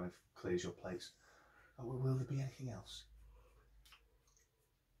and kind of clears your plates. Oh, well, will there be anything else?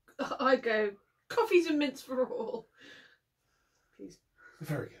 I go, coffees and mints for all. Please.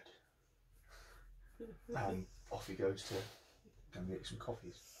 Very good. And off he goes to go and get some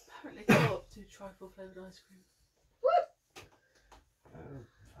coffees. Apparently, go up to trifle flavoured ice cream.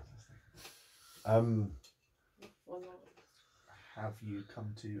 Fantastic. Why not? Have you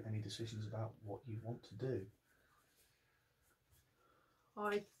come to any decisions about what you want to do?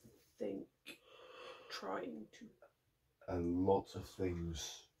 I think trying to A lot of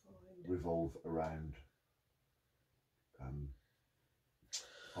things find. revolve around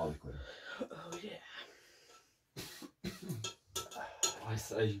Harlequin. Oh yeah. I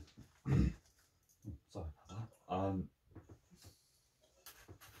say, sorry about that.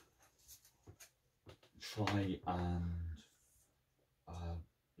 Try and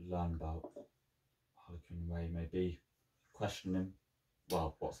learn about Harlequin Way. Maybe question him.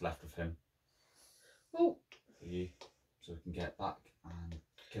 Well, what's left of him Well, for you, so we can get back and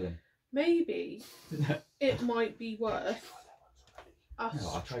kill him. maybe it might be worth us.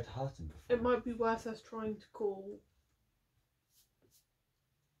 No, I tried to hurt him before. It might be worth us trying to call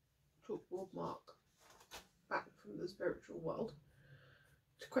Chalkboard Mark back from the spiritual world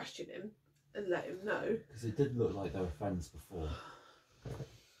to question him and let him know. Because it did look like they were friends before.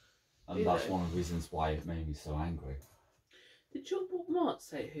 And You that's know. one of the reasons why it made me so angry. Did Chalkboard Mark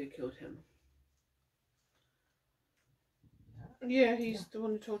say who killed him? Yeah, he's the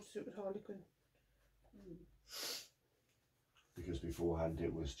one who told us it was Harlequin. Because beforehand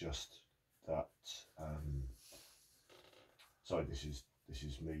it was just that. Sorry, this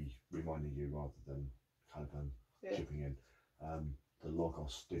is me reminding you rather than Caliban chipping in. The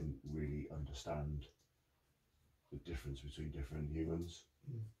Logos didn't really understand the difference between different humans.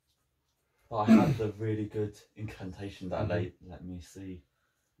 But I had the really good incantation that let me see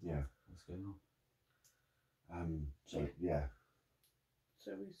what's going on. So yeah.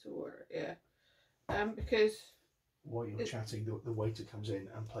 So we saw it, because While you're chatting, the waiter comes in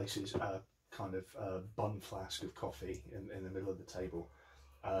and places a kind of bun flask of coffee in the middle of the table.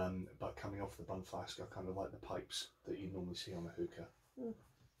 But coming off the bun flask are kind of like the pipes that you normally see on a hookah.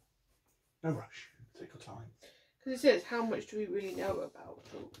 No rush. Take your time. Because it says, how much do we really know about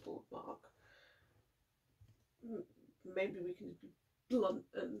Chalkboard Mark? Maybe we can be blunt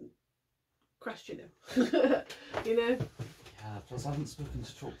and question him. You know? Yeah, plus I haven't spoken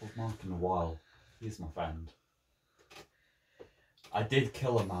to Chalkboard Mark in a while. He's my friend. I did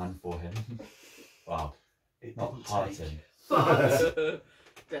kill a man for him. Wow. It Not didn't hurt take. him. But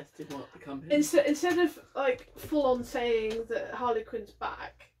Death did not become him. instead of like full on saying that Harlequin's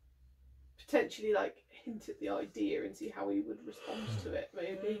back, potentially like hint at the idea and see how he would respond to it,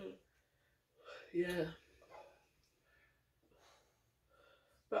 maybe. Yeah.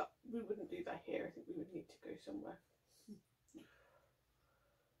 But we wouldn't do that here. I think we would need to go somewhere.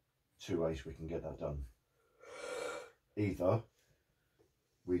 2 ways we can get that done. Either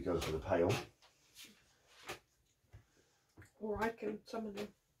we go to the Pale, Or I can summon him.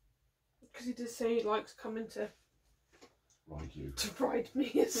 Because he does say he likes coming to ride ride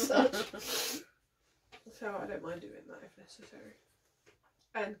me as such. So I don't mind doing that if necessary.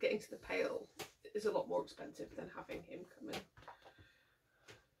 And getting to the Pale is a lot more expensive than having him come in.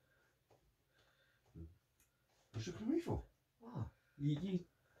 What's you looking at me for? Ah, you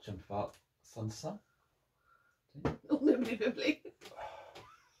jump about sun to sun. Unbelievably.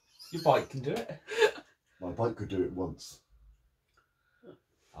 Your bike can do it. My bike could do it once.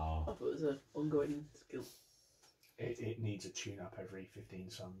 Oh. I thought it was an ongoing skill. It needs a tune up every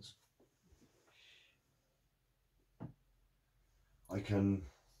 15 suns. I can.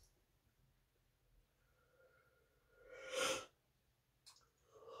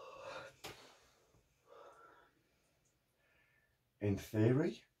 In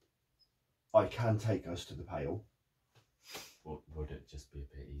theory, I can take us to the Pale. Would it just be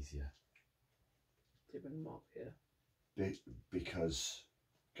a bit easier? To bring Mark here. Because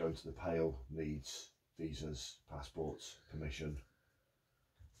going to the Pale needs visas, passports, permission,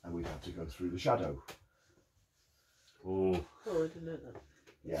 and we'd have to go through the Shadow. Oh. Oh, I didn't know that.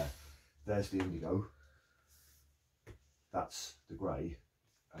 Yeah, there's the indigo, that's the grey,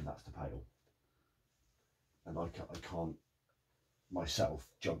 and that's the Pale. And I can't myself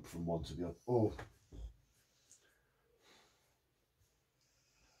jump from one to the other. Oh,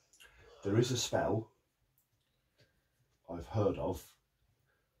 there is a spell I've heard of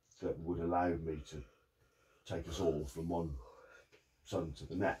that would allow me to take us all from one sun to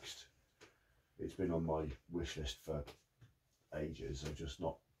the next. It's been on my wish list for ages. I've just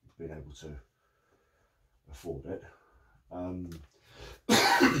not been able to afford it.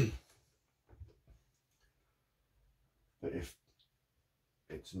 But if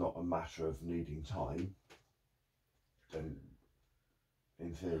it's not a matter of needing time, then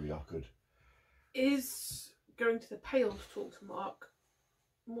in theory I could. Is going to the Pale to talk to Mark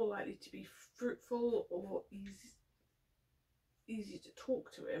more likely to be fruitful or easy to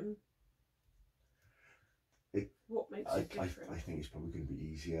talk to him? What makes it different? I think it's probably going to be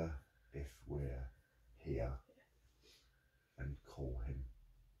easier if we're here and call him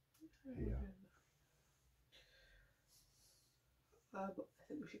here. But I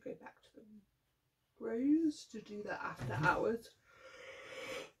think we should go back to the Rose to do that after hours.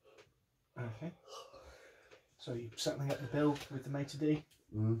 Okay. So you're settling up the bill with the maitre d'.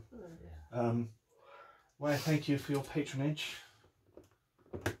 Mm. Well, thank you for your patronage.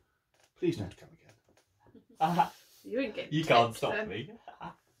 Please don't come again. You ain't getting You can't tipped stop then. me.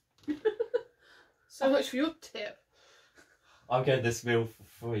 So much for your tip. I'm getting this meal for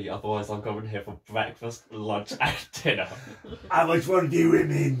free, otherwise I'm coming here for breakfast, lunch and dinner. How much more do you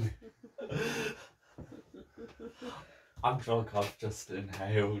women? I'm drunk, I've just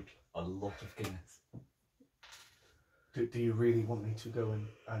inhaled a lot of Guinness. Do you really want me to go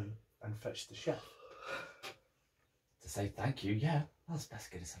and fetch the chef? To say thank you, yeah, that's the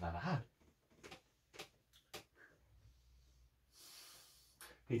best Guinness I've ever had.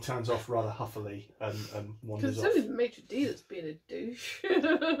 He turns off rather huffily and Because wanders it's off. only the maitre d' that's being a douche.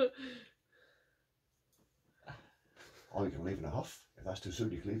 Oh, you can leave in a huff. If that's too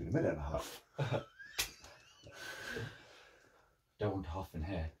soon, you can leave in a minute and a half. Don't huff in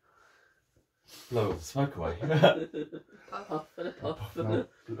here. Blow the smoke away. A huff and a puff. No.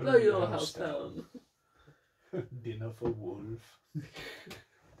 Blow your house down. Dinner for wolf.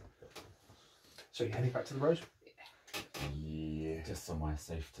 So you're heading back to the rose? Yeah. Just somewhere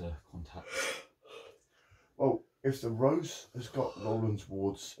safe to contact. Well, if the rose has got Roland's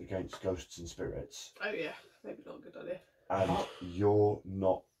wards against ghosts and spirits, Oh yeah, maybe not a good idea. and you're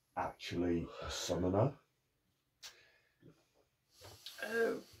not actually a summoner,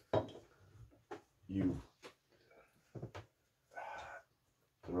 Oh, you.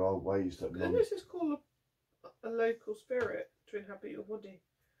 There are ways that couldn't this just call a local spirit to inhabit your body?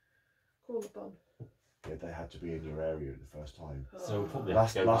 Call upon. Yeah, they had to be in your area the first time. So we'll probably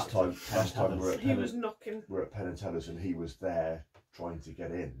Last have to go time back to we're at He was knocking. we're at Penn and Teller's and he was there trying to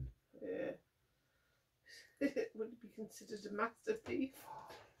get in. Yeah. Would it be considered a master thief?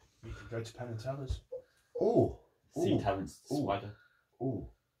 You can go to Penn and Teller's. Oh, Sea Tavern's Ooh. spider. oh,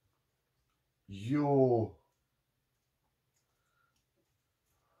 you're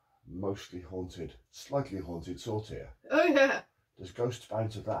mostly haunted, slightly haunted sortier. Oh yeah. There's ghosts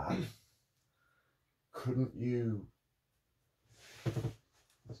bound to that. Couldn't you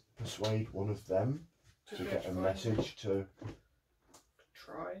persuade one of them to get a message to?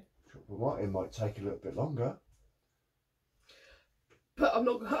 Try. Well, it might take a little bit longer. But I'm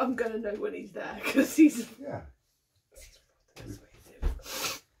not. I'm gonna know when he's there because he's. Yeah,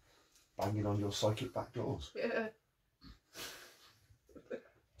 persuasive. banging on your psychic back doors. Yeah.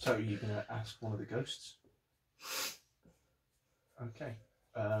 So you're going to ask one of the ghosts? Okay.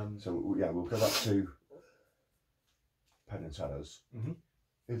 So yeah, we'll go back to Penn and Teller's. Mhm.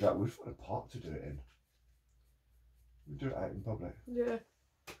 In fact, we'd find a park to do it in. We do it out in public, Yeah.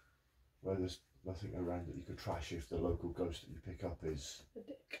 where there's nothing around that you could trash if the local ghost that you pick up is, A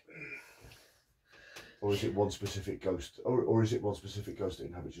dick. or is it one specific ghost, or is it one specific ghost that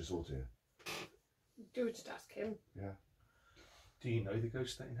inhabits your sortier? Do we just ask him? Yeah. Do you know the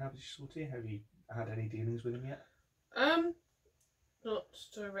ghost that inhabits your sortie? Have you had any dealings with him yet? Not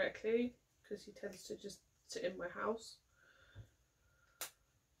directly, because he tends to just sit in my house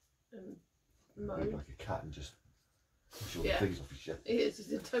and Be moan. like a cat and just push all Yeah. the things off his shelf. He is.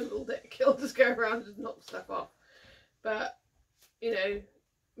 He's a total dick. He'll just go around and knock stuff off. But you know,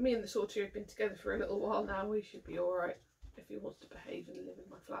 me and the sortier have been together for a little while now. We should be all right. If he wants to behave and live in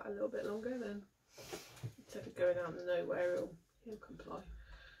my flat a little bit longer, then instead of going out in the nowhere, he'll comply.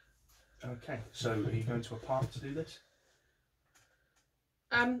 Okay. So are you going to a park to do this?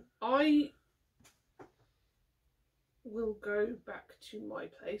 I will go back to my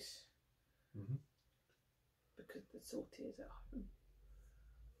place Mhm. because the sortie is at home.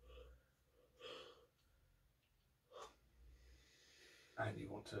 And you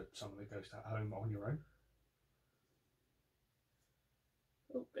want to summon the ghost at home on your own?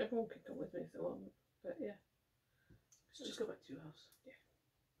 Well, everyone can come with me if they want, but yeah. Just go back to your house.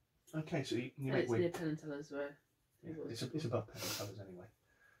 Okay, so you And make it's way. near Penn and Teller's where. Yeah, it's above Penn and Teller's anyway.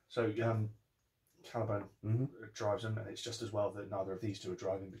 So Caliban Mm-hmm. drives them, and it's just as well that neither of these two are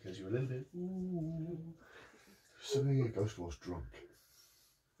driving because you're a little bit. Assuming a ghost was drunk.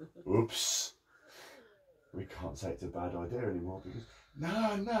 Oops. We can't say it's a bad idea anymore because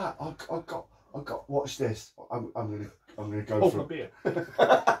no, I've got. Watch this. I'm gonna go Hold from. my beer.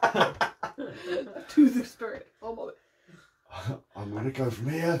 To the spirit. Oh my. I'm gonna go from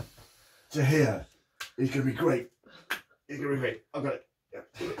here to here. It's gonna be great. It's gonna be great. I've got it. Yeah.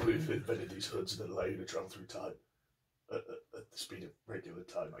 We've invented these hoods that allow you to travel through time at the speed of regular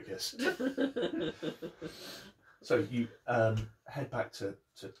time, I guess. So you head back to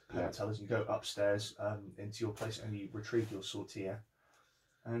Penn and Teller's and you go upstairs into your place and you retrieve your sortier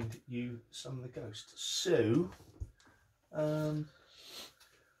and you summon the ghost. So,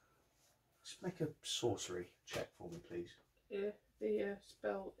 just make a sorcery check for me, please. Yeah, the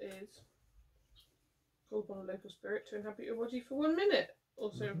spell is call upon a local spirit to inhabit your body for 1 minute.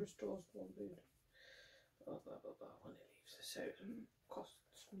 Also restores 1 wound. Blah blah blah blah when it leaves. So it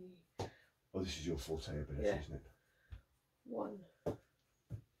costs me Oh, this is your forte ability, Yeah. isn't it? 1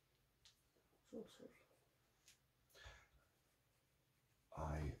 sorcery.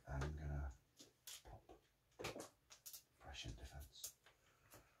 I am gonna pop prescient defense.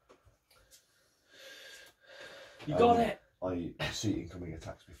 You got it! I see incoming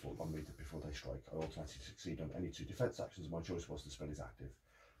attacks before they strike. I automatically succeed on any 2 defense actions. My choice was the spell is active.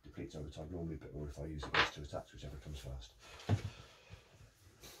 Depletes over time normally, but or if I use it, it's 2 attacks, whichever comes first.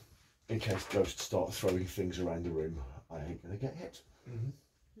 in case ghosts start throwing things around the room, I ain't gonna get hit.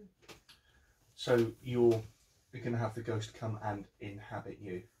 So you're going to have the ghost come and inhabit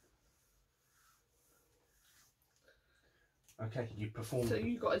you. Okay, you perform. So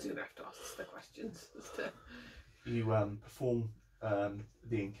you guys are going to have to ask us the questions as to. You perform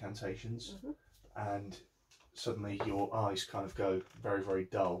the incantations, and suddenly your eyes kind of go very, very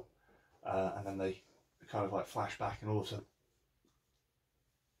dull, and then they kind of like flash back, and all of a sudden,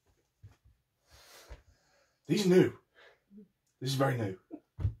 these are new. This is very new.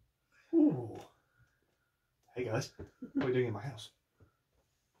 Ooh. Hey guys, what are you doing in my house?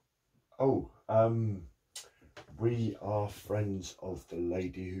 Oh, we are friends of the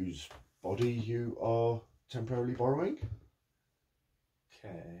lady whose body you are temporarily borrowing.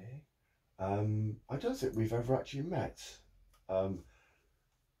 Okay. I don't think we've ever actually met.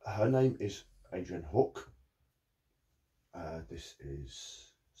 Her name is Adrian Hook. This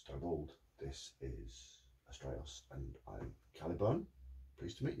is Stobold. This is Astraeus, and I'm Caliburn.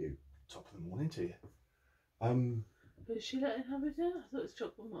 Pleased to meet you. Top of the morning to you. But is she let inhabit it? I thought it was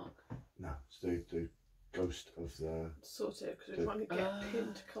Chocolate Mark. No, it's the ghost of the. Sort of, because we're trying to get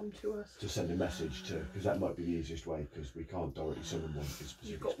him to come to us. To send a message to, because that might be the easiest way, because we can't directly summon one for specific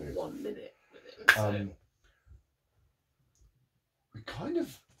You've got spirit. 1 minute with him. So. We kind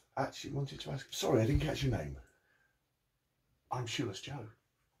of actually wanted to ask. Sorry, I didn't catch your name. I'm Shoeless Joe.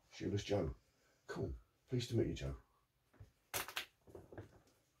 Shoeless Joe. Cool. Pleased to meet you, Joe.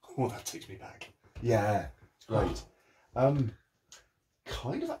 Oh, that takes me back. Yeah, it's great.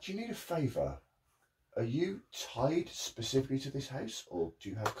 Kind of actually need a favour. Are you tied specifically to this house, or do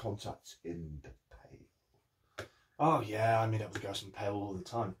you have contacts in the pale? Oh yeah, I meet up with the ghost in the pale all the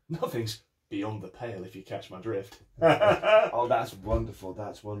time. Nothing's beyond the pale, if you catch my drift. Oh, that's wonderful.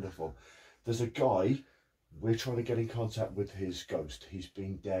 That's wonderful. There's a guy. We're trying to get in contact with his ghost. He's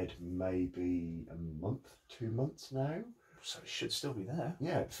been dead maybe a month, 2 months now. So he should still be there.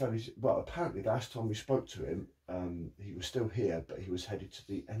 Yeah, fairly. Well, apparently the last time we spoke to him, he was still here, but he was headed to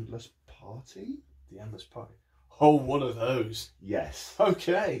the Endless Party. The Endless Party. Oh, one of those. Yes.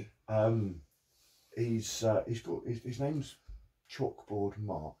 Okay. He's got his name's Chalkboard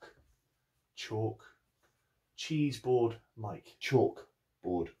Mark. Cheeseboard Mike.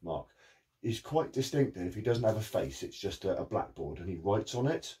 Chalkboard Mark. He's quite distinctive. He doesn't have a face. It's just a blackboard, and he writes on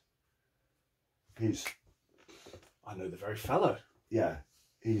it. I know the very fellow. Yeah,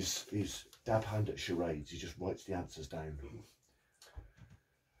 he's dab hand at charades. He just writes the answers down.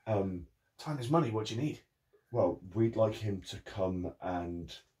 Time is money. What do you need? Well, we'd like him to come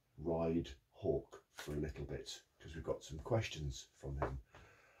and ride Hawk for a little bit, because we've got some questions from him.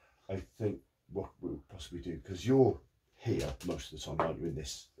 I think what we'll possibly do, because you're here most of the time, aren't you, in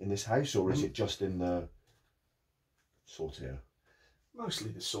this house, or is it just in the sortier? Mostly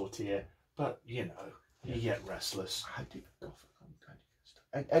the sortier, but you know, you get restless. How do you go for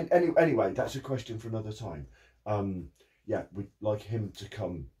anyway, that's a question for another time. Yeah, we'd like him to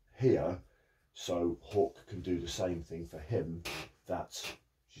come here so Hawk can do the same thing for him that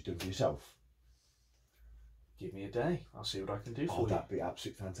she's doing for yourself. Give me a day. I'll see what I can do for Oh, you. that'd be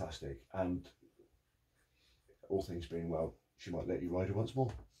absolutely fantastic. And all things being well, she might let you ride her once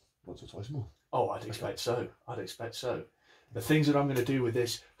or twice more. Oh, I'd expect so. I'd expect so. The things that I'm going to do with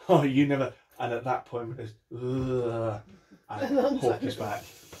this, oh, you never. And at that point, it's, and Hawk is back.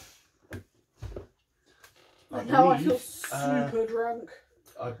 And now I feel super drunk.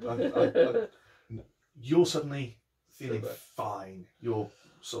 You're suddenly feeling fine. You're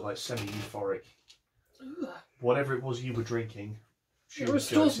sort of like semi-euphoric. Whatever it was you were drinking, It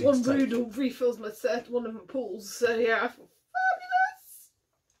restores one mood and refills my set one of my pools. So yeah, I feel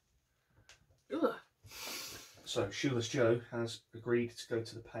fabulous. So Shoeless Joe has agreed to go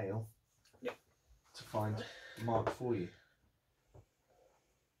to the Pale to find Mark for you.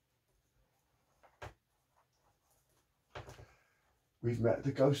 We've met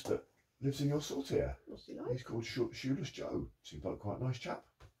the ghost that lives in your sortier. What's he like? He's called Shoeless Joe. Seems like quite a nice chap.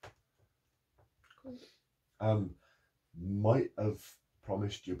 Cool. Might have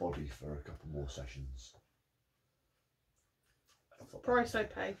promised your body for a couple more sessions. The price I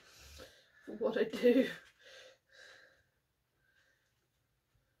pay for what I do.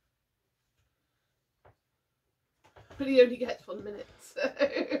 But he only gets 1 minute, so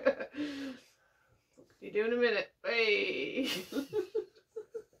what can you do in a minute? Hey.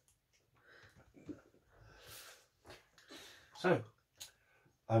 So,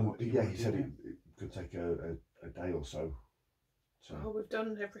 yeah, he said it could take a day or so. So well, we've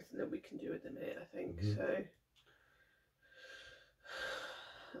done everything that we can do at the minute, I think. So,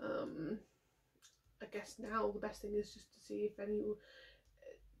 I guess now the best thing is just to see if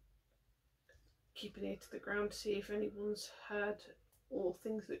keep an ear to the ground to see if anyone's heard or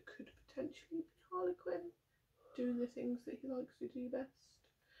things that could potentially be Harlequin doing the things that he likes to do best.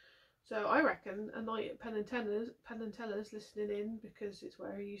 So I reckon a night at Penn and Teller's listening in, because it's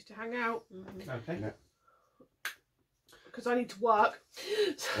where he used to hang out. Okay. Yeah. Because I need to work,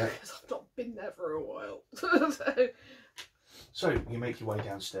 because Yeah. I've not been there for a while. So you make your way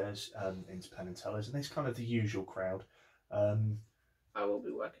downstairs into Penn and Teller's, and it's kind of the usual crowd. I will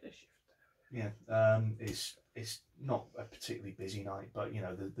be working a shift there. Yeah, it's not a particularly busy night, but you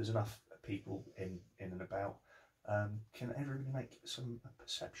know there's enough people in and about. Can everybody make some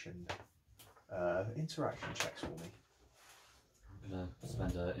perception interaction checks for me? I'm gonna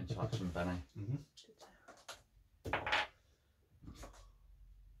spend an interaction with Benny.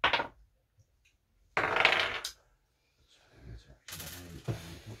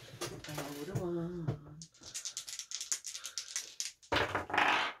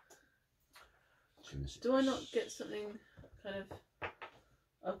 Do I not get something kind of?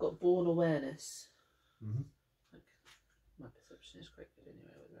 I've got born awareness. Like, my perception is quite good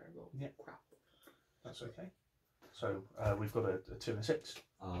anyway with variable. Yeah. Crap. That's okay. So we've got a 2 and a 6.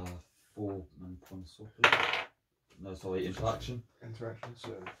 4 and points of no, sorry, interaction. Interaction.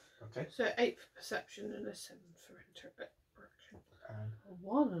 So okay. So 8 for perception and a 7 for interaction. A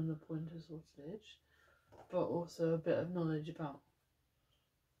 1 on the pointer sortilege, but also a bit of knowledge about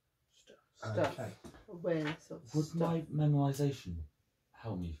stuff. Okay. Awareness of Would stuff. my memorisation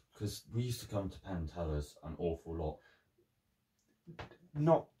help me? Because we used to come to Penn and Teller's an awful lot.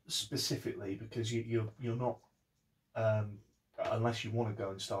 Not specifically, because you're not unless you want to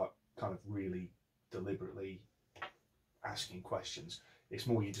go and start kind of really deliberately asking questions. It's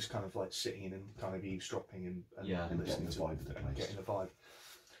more you just kind of like sitting in and kind of eavesdropping and Yeah, and and listening getting to the vibe of the and place. getting the vibe.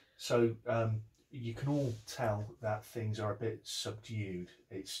 So you can all tell that things are a bit subdued.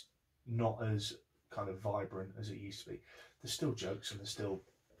 It's not as kind of vibrant as it used to be. There's still jokes and there's still,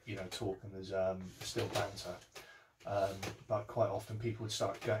 you know, talk, and there's still banter. But quite often people would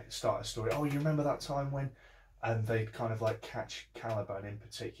start a story. Oh, you remember that time when? And they'd kind of like catch Caliban in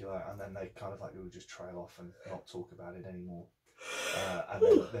particular, and then they kind of like would just trail off and not talk about it anymore. And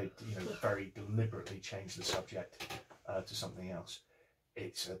then they, you know, very deliberately change the subject to something else.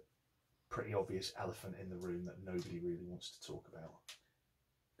 It's a pretty obvious elephant in the room that nobody really wants to talk about.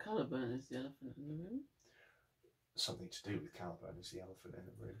 Caliban is the elephant in the room. Something to do with Caliban is the elephant in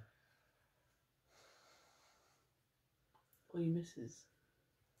the room. Or you misses.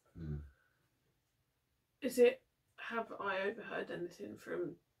 Is it, have I overheard anything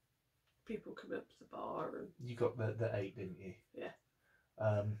from people coming up to the bar? And You got the 8, didn't you? Yeah.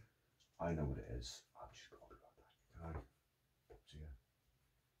 I know what it is. I'm just going to be right back. Can I pop to your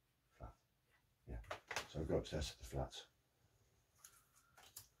flat? Yeah. So go upstairs to the flat.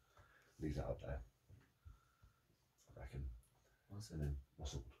 Leave that up there. I reckon. And then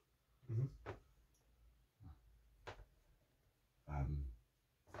rustled.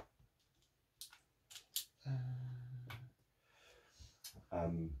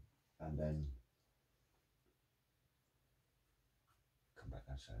 And then come back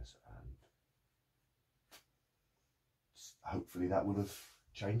downstairs, and hopefully that would have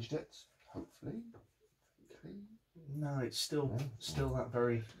changed it. Hopefully. No, it's still No? still that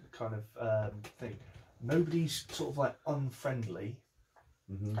very kind of thing. Nobody's sort of like unfriendly,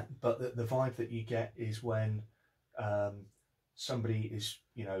 but the vibe that you get is when somebody is,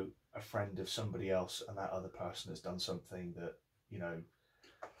 you know, a friend of somebody else, and that other person has done something that, you know,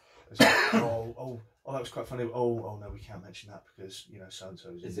 is like, oh, that was quite funny. Oh no, we can't mention that because, you know, so and so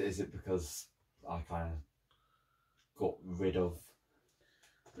Is it because I kind of got rid of?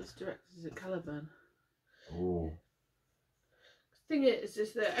 Which director is it? Caliban. Oh, the thing is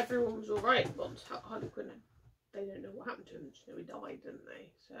that everyone was alright once Harlequin, and they don't know what happened to him. Just know he died, didn't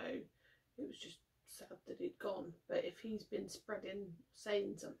they? So it was just sad that he'd gone. But if he's been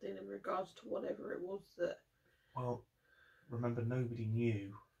saying something in regards to whatever it was that... Well, remember, nobody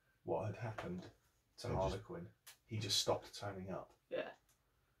knew what had happened to Harlequin. He just stopped turning up. Yeah.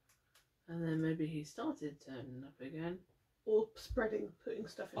 And then maybe he started turning up again. Or putting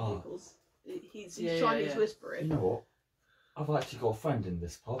stuff in people's... He's Yeah, Chinese yeah. whispering. you know what? I've actually got a friend in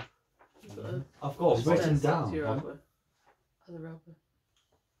this pub. You've got a I've got it written stairs up down. to your huh? other elbow.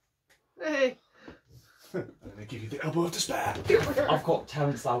 Hey! And they give you the elbow of despair. I've got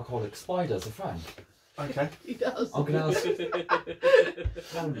Terence the Alcoholic Spider as a friend. Okay. He does. I'm gonna ask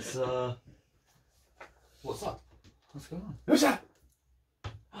Terence, what's up? What's going on? Who's that?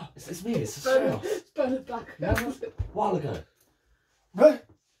 It's me, it's Australia. Bernard Black. Remember? A while ago. What?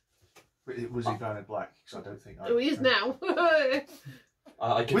 Was he Bernard Black? Because I don't think. Oh, he is now.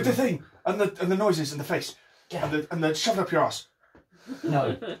 I give With the him- thing and the noises and the face Yeah. and the shove it up your ass.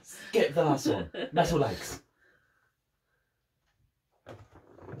 No, skip the last one. Metal legs.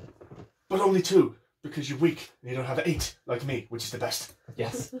 But only 2 because you're weak and you don't have 8 like me, which is the best.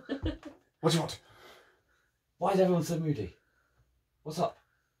 Yes. What do you want? Why is everyone so moody? What's up?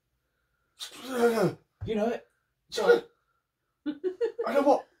 You know it. Sorry. I know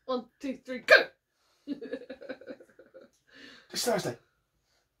what. 1, 2, 3, go! It's Thursday.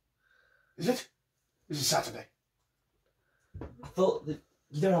 Is it? This is Saturday. I thought that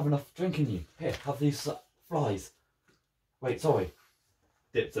you don't have enough drink in you. Here, have these flies. Wait, sorry.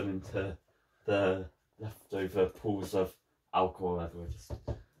 Dipped them into the leftover pools of alcohol whatever. Just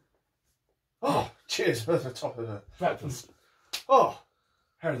Oh, cheers at the top of the breakfast. Oh,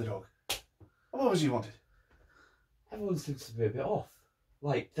 hair of the dog. What was you wanted? Everyone seems to be a bit off.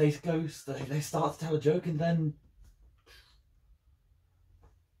 Like, they start to tell a joke and then...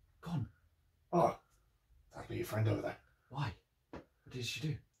 gone. Oh, that'll be your friend over there. Why? What did she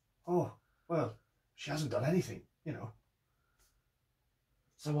do? Oh, well, she hasn't done anything, you know.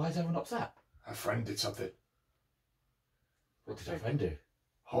 So why is everyone upset? Her friend did something. What did her friend do?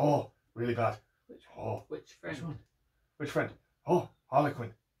 Oh, really bad. Which, Oh, which friend? Which one? which friend? Oh,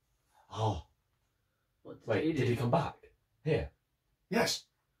 Harlequin. Oh, What did wait, he do? did he come back? Here? Yes.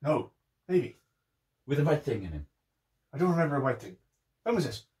 No. Maybe. With a red thing in him? I don't remember a white thing. When was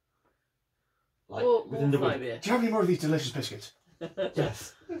this? Like, More within the fly week? beer. Do you have any more of these delicious biscuits?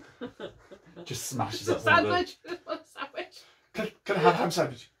 Yes. Just smashes It's a up all the... sandwich. A sandwich. Can I have a ham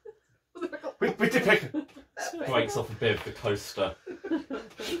sandwich? With the bacon. Breaks off a bit of the coaster.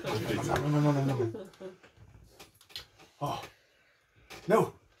 Oh.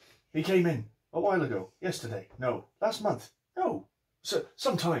 No. He came in a while ago. Yesterday. No. Last month. No. So,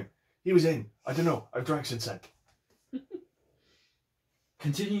 sometime. He was in. I don't know. I've drank since then.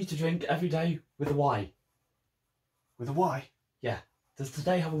 Continue to drink every day with a Y. With a Y? Does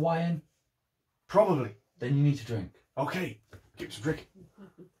today have a Y in? Probably. Then you need to drink. Okay. Give me some drink.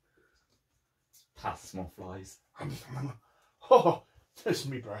 Pass small flies. Oh, this is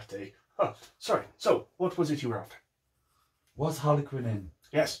my birthday. Oh, sorry. So, what was it you were after? Was Harlequin in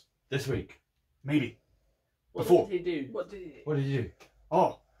Yes. this week? Maybe. What Before. did he do? What did he do? What did you do?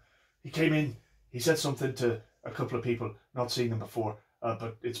 Oh, he came in. He said something to a couple of people. Not seen them before,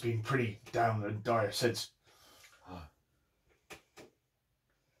 but it's been pretty down and dire since.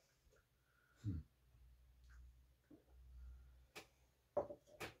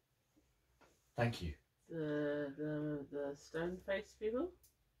 Thank you. The stone faced people?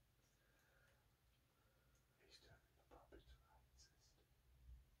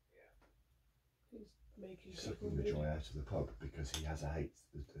 He's making Sucking the joy out of the pub because he has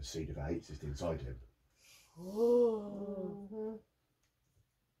the seed of a hate system inside him. Oh.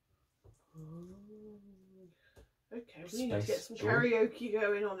 Okay, we need to get Space some joy. karaoke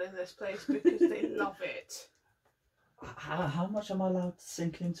going on in this place because they love it. How much am I allowed to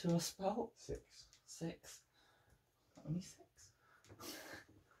sink into a spell? 6. 6. Only 6.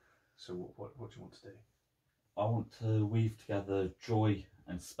 So, what do you want to do? I want to weave together joy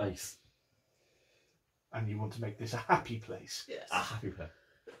and space. And you want to make this a happy place. Yes. A happy place.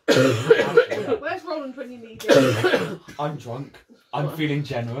 Where's Roland when you need him? I'm drunk. I'm feeling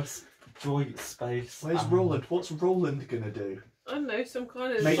generous. Joy, space. Where's Roland? What's Roland gonna do? I don't know, some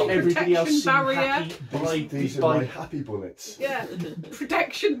kind of Make everybody else protection seem barrier. happy by, These are by my happy bullets. Yeah,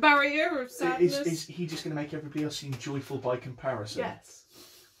 protection barrier of sadness. is he just going to make everybody else seem joyful by comparison? Yes.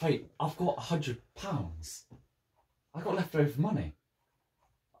 Wait, I've got £100. I got leftover money.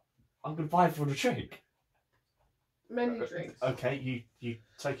 I'm going to buy it for the drink. Many drinks. Okay, you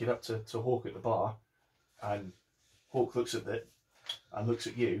take it up to Hawk at the bar, and Hawk looks at it, and looks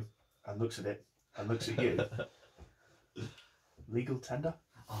at you, and looks at it, and looks at you. Legal tender?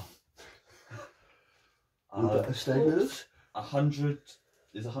 You better stay with us. 100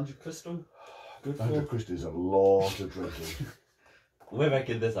 is 100 crystal. Good 100 for. crystal is a lot of drinking. We're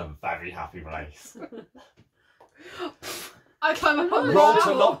making this a very happy place. I climb up on the Roll to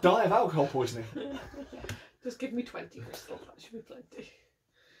bar. not die of alcohol poisoning. Just give me 20 crystals, that should be plenty.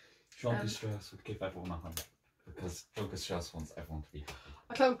 Drunken Strauss would give everyone 100 because Drunken Strauss wants everyone to be happy.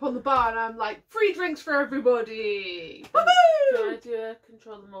 I climb up on the bar and I'm like, free drinks for everybody! Can Woohoo! I do a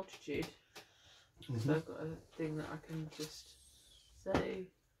control the multitude? So I've got a thing that I can just say.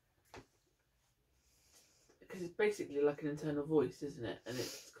 Because it's basically like an internal voice, isn't it? And it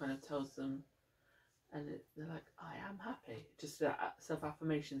kind of tells them, and they're like, I am happy. Just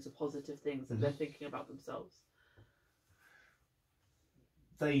self-affirmations of positive things that they're thinking about themselves.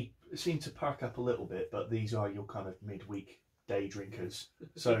 They seem to perk up a little bit, but these are your kind of midweek day drinkers,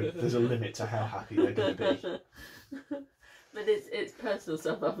 so there's a limit to how happy they're going to be. But it's personal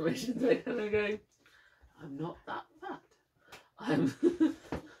self-affirmation. They're kind of going, I'm not that fat. I'm.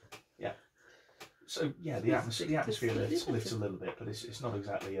 So yeah, the atmosphere lifts a little bit, but it's not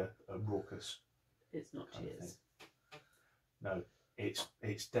exactly a raucous. It's not kind of cheers. No,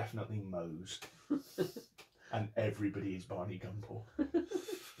 it's definitely Moe's, and everybody is Barney Gumble.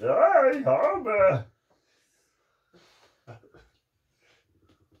 Hey, Homer!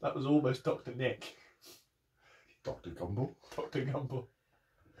 That was almost Dr. Nick. Dr. Gumble. Dr. Gumble.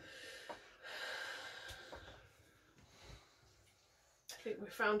 I think we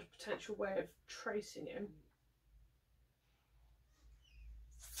found a potential way of tracing him.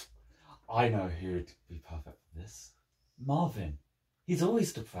 I know who'd be perfect for this. Marvin. He's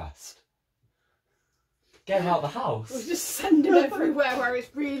always depressed. Get him out of the house. We'll just send him everywhere where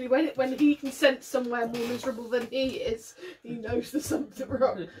it's really when he can sense somewhere more miserable than he is, he knows there's something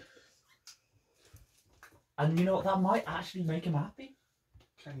wrong. And you know what? That might actually make him happy.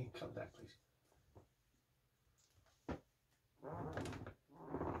 Can you cut that, please?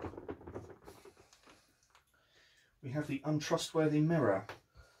 We have the untrustworthy mirror.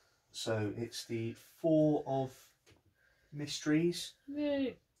 So it's the 4 of mysteries.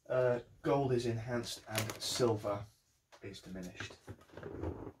 Yay. Gold is enhanced and silver is diminished.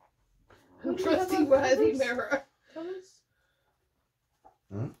 Untrustworthy mirror. Colours?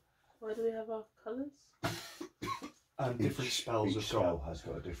 Hmm? Why do we have our colours? And different spells Each have spell got. has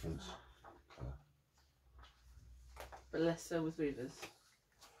got a difference. But less so with Weavers.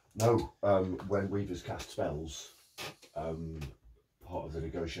 No, when Weavers cast spells, part of the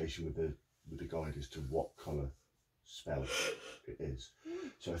negotiation with the guide is to what colour spell it is.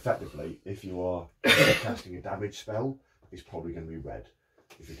 So effectively, if you are casting a damage spell, it's probably going to be red.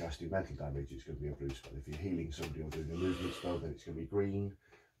 If you're casting mental damage, it's going to be a blue spell. If you're healing somebody or doing a movement spell, then it's going to be green.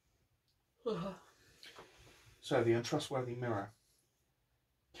 So the untrustworthy mirror.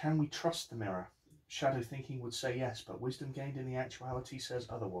 Can we trust the mirror? Shadow thinking would say yes, but wisdom gained in the actuality says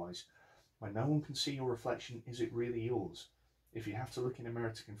otherwise. When no one can see your reflection, is it really yours? If you have to look in a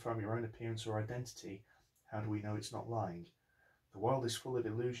mirror to confirm your own appearance or identity, how do we know it's not lying? The world is full of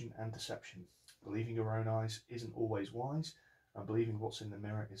illusion and deception. Believing your own eyes isn't always wise, and believing what's in the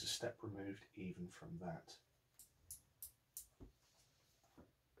mirror is a step removed even from that.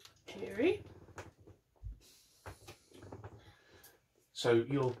 Cheery. So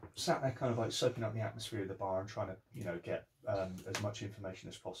you're sat there kind of like soaking up the atmosphere of the bar and trying to, you know, get as much information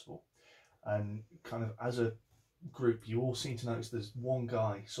as possible. And kind of as a group, you all seem to notice there's one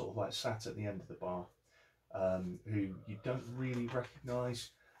guy sort of like sat at the end of the bar who you don't really recognise.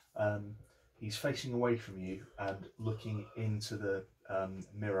 He's facing away from you and looking into the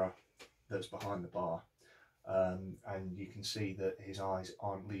mirror that's behind the bar. And you can see that his eyes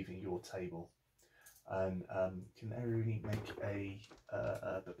aren't leaving your table. And can everybody make a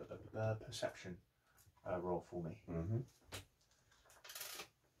perception roll for me? Mm-hmm.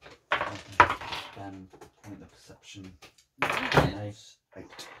 Then point the perception. 8.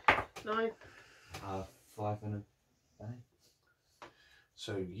 9. 5 and a penny.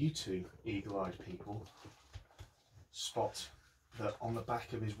 So you two eagle-eyed people spot that on the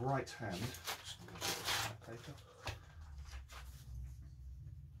back of his right hand. Just gonna get this paper.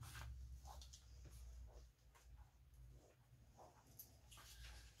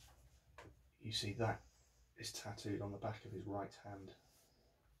 You see that is tattooed on the back of his right hand.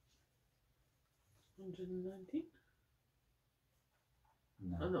 119?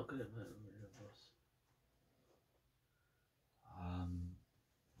 No. I'm not good at memory,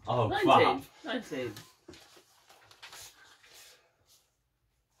 Oh, 19. crap. 19.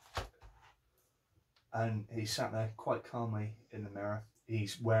 And he sat there quite calmly in the mirror.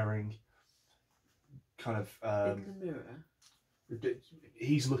 He's wearing kind of in the mirror.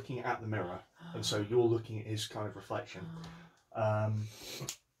 he's looking at the mirror, and so you're looking at his kind of reflection.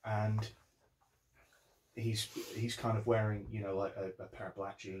 And he's kind of wearing, you know, like a pair of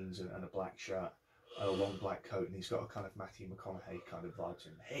black jeans and a black shirt, a long black coat, and he's got a kind of Matthew McConaughey kind of vibe to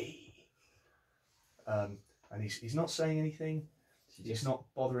him. Hey, and he's not saying anything. He's not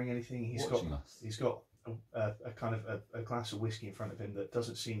bothering anything. He's got a kind of a glass of whiskey in front of him that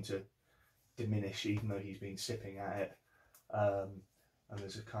doesn't seem to diminish, even though he's been sipping at it. And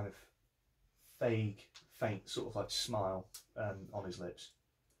there's a kind of vague, faint sort of like smile on his lips.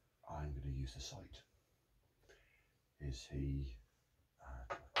 I'm going to use the sight. Is he?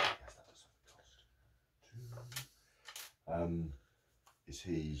 I guess that doesn't cost. Is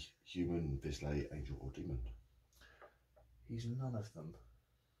he human, Bisley, angel, or demon, He's none of them.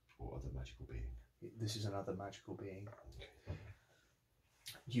 or other magical being? This is another magical being.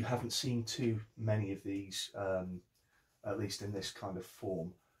 You haven't seen too many of these, at least in this kind of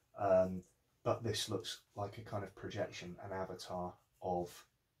form, but this looks like a kind of projection, an avatar of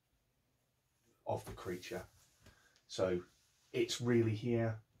the creature. So it's really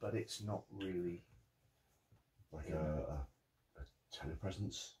here, but it's not really. Like a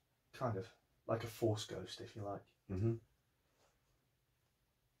telepresence? Kind of. Like a force ghost, if you like. Mm-hmm.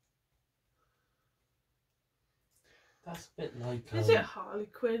 That's a bit like. Is it Harley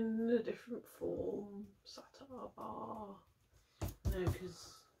Quinn, a different form, Satire Bar? No,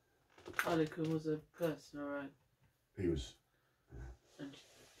 because Harley Quinn was a person, alright. He was. And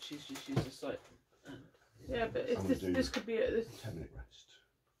she's just used a sight. And Yeah, but if I'm this, gonna do this could be a, this, 10-minute rest.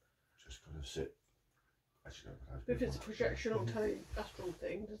 Just kind of sit. Actually, no, if it's a projection or astral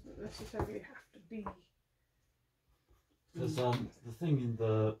thing, doesn't necessarily have to be. Because the thing in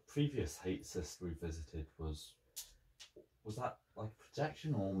the previous hate cyst we visited was that like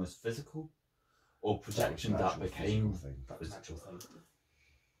projection or almost physical, or projection that became thing. That was an actual thing.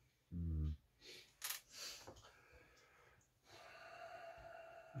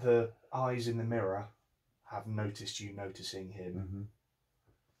 The eyes in the mirror have noticed you noticing him. Mm-hmm.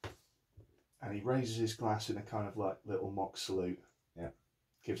 And he raises his glass in a kind of like little mock salute. Yeah.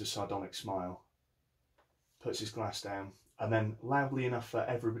 Gives a sardonic smile. Puts his glass down. And then loudly enough for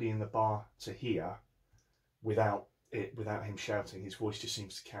everybody in the bar to hear, without him shouting, his voice just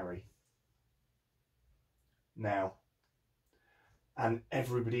seems to carry. Now. And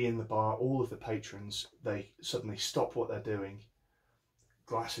everybody in the bar, all of the patrons, they suddenly stop what they're doing.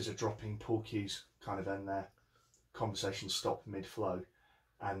 Glasses are dropping, pool cues kind of end there. Conversations stop mid-flow.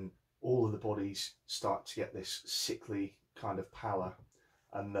 And all of the bodies start to get this sickly kind of pallor,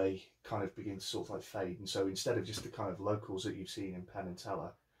 and they kind of begin to sort of like fade. And so instead of just the kind of locals that you've seen in Penn and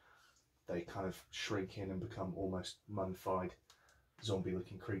Teller, they kind of shrink in and become almost mummified,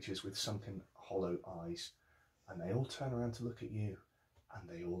 zombie-looking creatures with sunken, hollow eyes. And they all turn around to look at you, and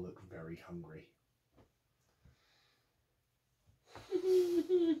they all look very hungry.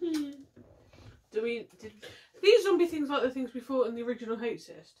 Did these zombie things like the things we fought in the original hate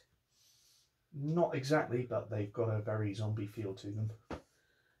cyst? Not exactly, but they've got a very zombie feel to them.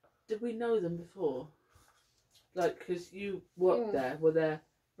 did we know them before? Like, because you worked there, were there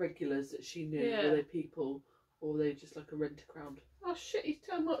regulars that she knew? Yeah. Were they people, or were they just like a rent-a-crowd? Oh shit, he's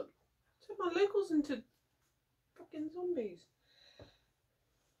turned my locals into fucking zombies.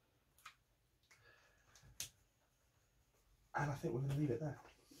 And I think we're going to leave it there.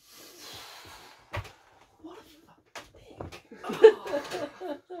 What a fucking pig. Oh.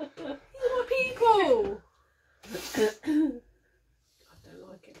 These are my people! I don't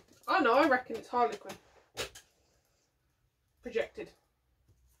like it. Oh no, I reckon it's Harlequin. Projected.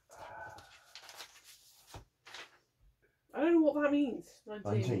 I don't know what that means.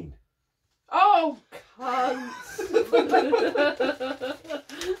 19. Oh, cunt!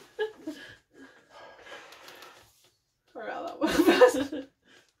 Sorry about that one.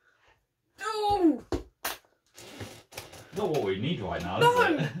 Oh! Not what we need right now, No,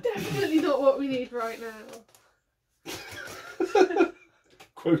 is it? definitely not what we need right now.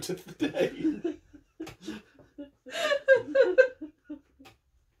 Quote of the day.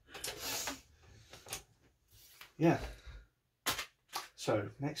 Yeah. So,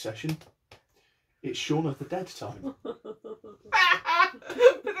 next session, it's Shaun of the Dead time. But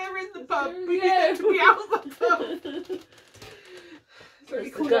they're in the pub. We need to be out of the pub.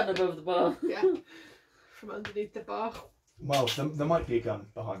 There's the gun above the bar. Yeah. From underneath the bar. Well, there might be a gun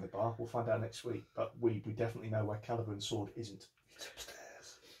behind the bar. We'll find out next week. But we definitely know where Caliban's sword isn't. It's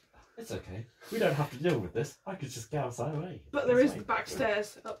upstairs. It's okay. We don't have to deal with this. I could just get outside away. But there is the back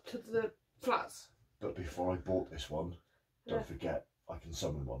stairs up to the flats. But before I bought this one, don't forget, I can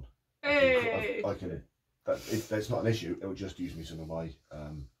summon one. Hey! I can. That's not an issue. It will just use me some of my.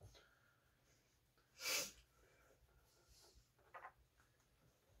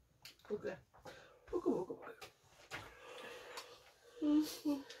 Okay. Booga,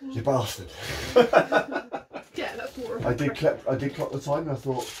 You bastard! yeah, that's more. I did clock the time, and I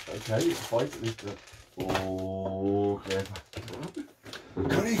thought, okay, it's fine. At least the. Oh, clever.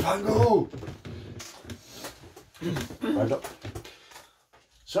 Carifango! Round up.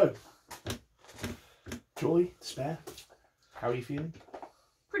 So, Joy, Despair, how are you feeling?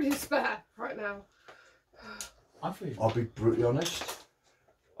 Pretty spare right now. I'm feeling. I'll be brutally honest.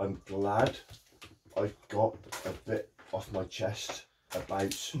 I'm glad I got a bit off my chest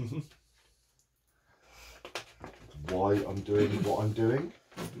about why I'm doing what I'm doing.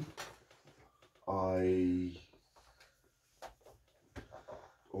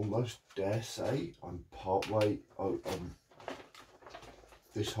 almost dare say I'm partway.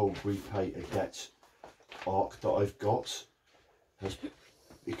 This whole repay a debt arc that I've got has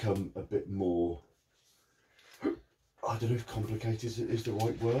become a bit more. I don't know if complicated is the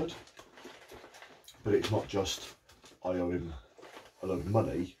right word, but it's not just I owe him a lot of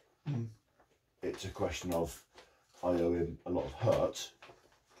money. It's a question of I owe him a lot of hurt.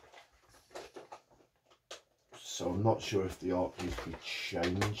 So I'm not sure if the arc needs to be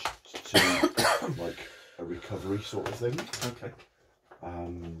changed to like a recovery sort of thing. Okay.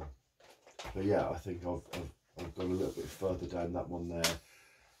 But yeah, I think I've gone a little bit further down that one there.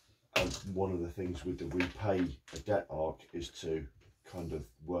 And one of the things with the repay a debt arc is to kind of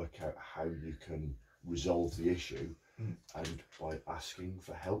work out how you can resolve the issue, and by asking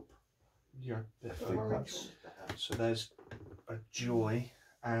for help. Yeah. I think that's So there's a joy,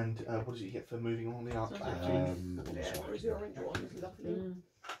 and what does it get for moving along the arc? Yeah, whereas the orange one is lovely. And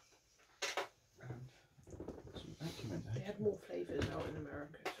some acumen. They had more flavours out in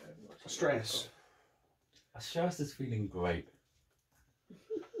America. So Stress. Stress is feeling great.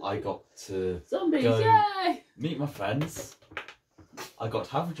 I got to Zombies, Go. yay! meet my friends. I got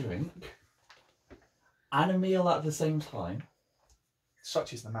to have a drink and a meal at the same time.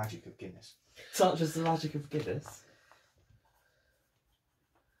 Such is the magic of Guinness. Such as the magic of Guinness.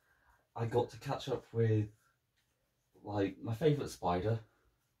 I got to catch up with like my favourite spider,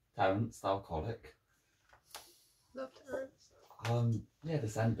 Terence, the alcoholic. Love Terence. Yeah,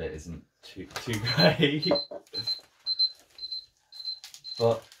 this end bit isn't too great.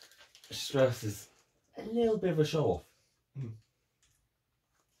 But Stress is a little bit of a show off.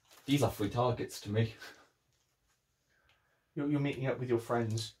 These are free targets to me. You're meeting up with your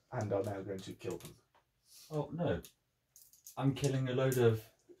friends and are now going to kill them. Oh no. I'm killing a load of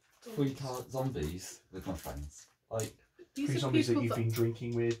zombies with my friends. Like These Three are zombies that people you've been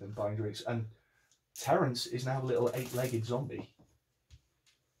drinking with and buying drinks. And Terence is now a little 8-legged zombie.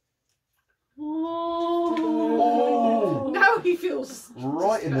 Oh. Now he feels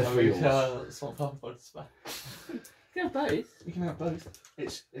right in the field. it's not fun for us. Go both. You can have both.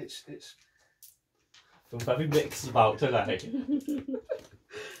 It's I'm very mixed about today.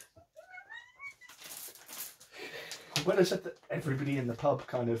 when I said that everybody in the pub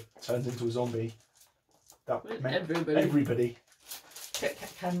kind of turns into a zombie, that meant everybody.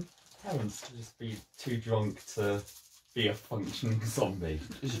 Can Terence just be too drunk to be a functioning zombie?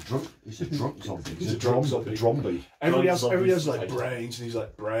 He's a drunk zombie. He's a drunk zombie. Drombie. Everybody else Zombies is like potato. brains, and he's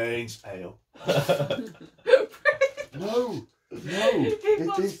like brains ale. No. He's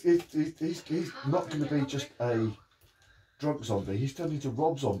not going to be just a drunk zombie. He's turned into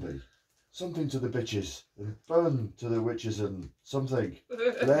Rob Zombie. Something to the bitches and burn to the witches and something.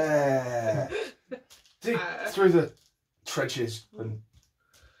 There. Dig through the trenches and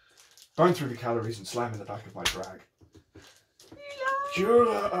burn through the calories and slam in the back of my drag.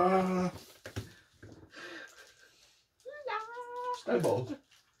 Snowball.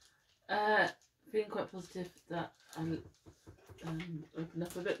 Feeling quite positive that I'll open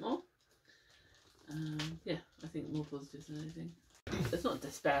up a bit more. Yeah, I think more positive than anything. It's not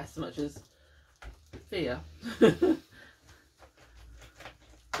despair so much as fear.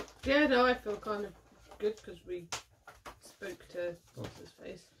 Yeah, no, I feel kind of good because we spoke to what's his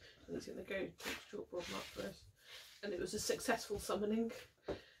face, and he's going to go take Shortboard up for us, and it was a successful summoning.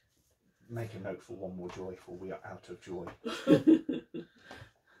 Make a note for one more joy, for we are out of joy.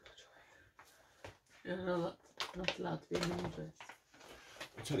 You're not allowed to be in the interest.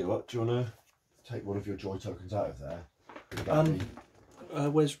 I tell you what, do you want to take one of your joy tokens out of there?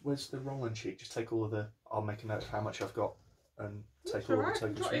 Where's the Roland sheet? Just take all of the. I'll make a note of how much I've got and take all Alright, the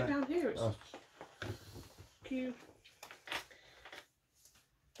tokens jot from it there. down here. It's Oh. cute.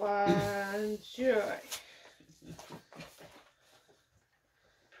 One joy.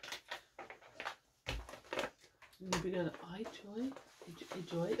 Maybe go to I joy.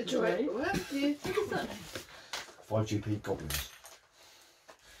 A joy. What? Yeah. What does that mean? 5GP goblins.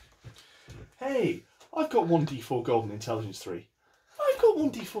 Hey, I've got 1d4 golden intelligence 3. I've got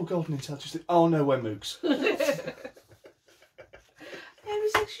 1d4 golden intelligence 3. Oh no, we're mooks. Every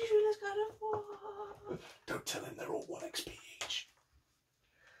 6 usually has got a 4. Don't tell him they're all 1 XP each.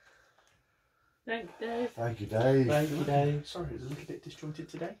 Thanks, Dave. Thank you, Dave. Thank you, Dave. Sorry, it's a little bit disjointed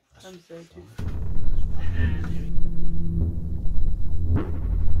today. I'm so too.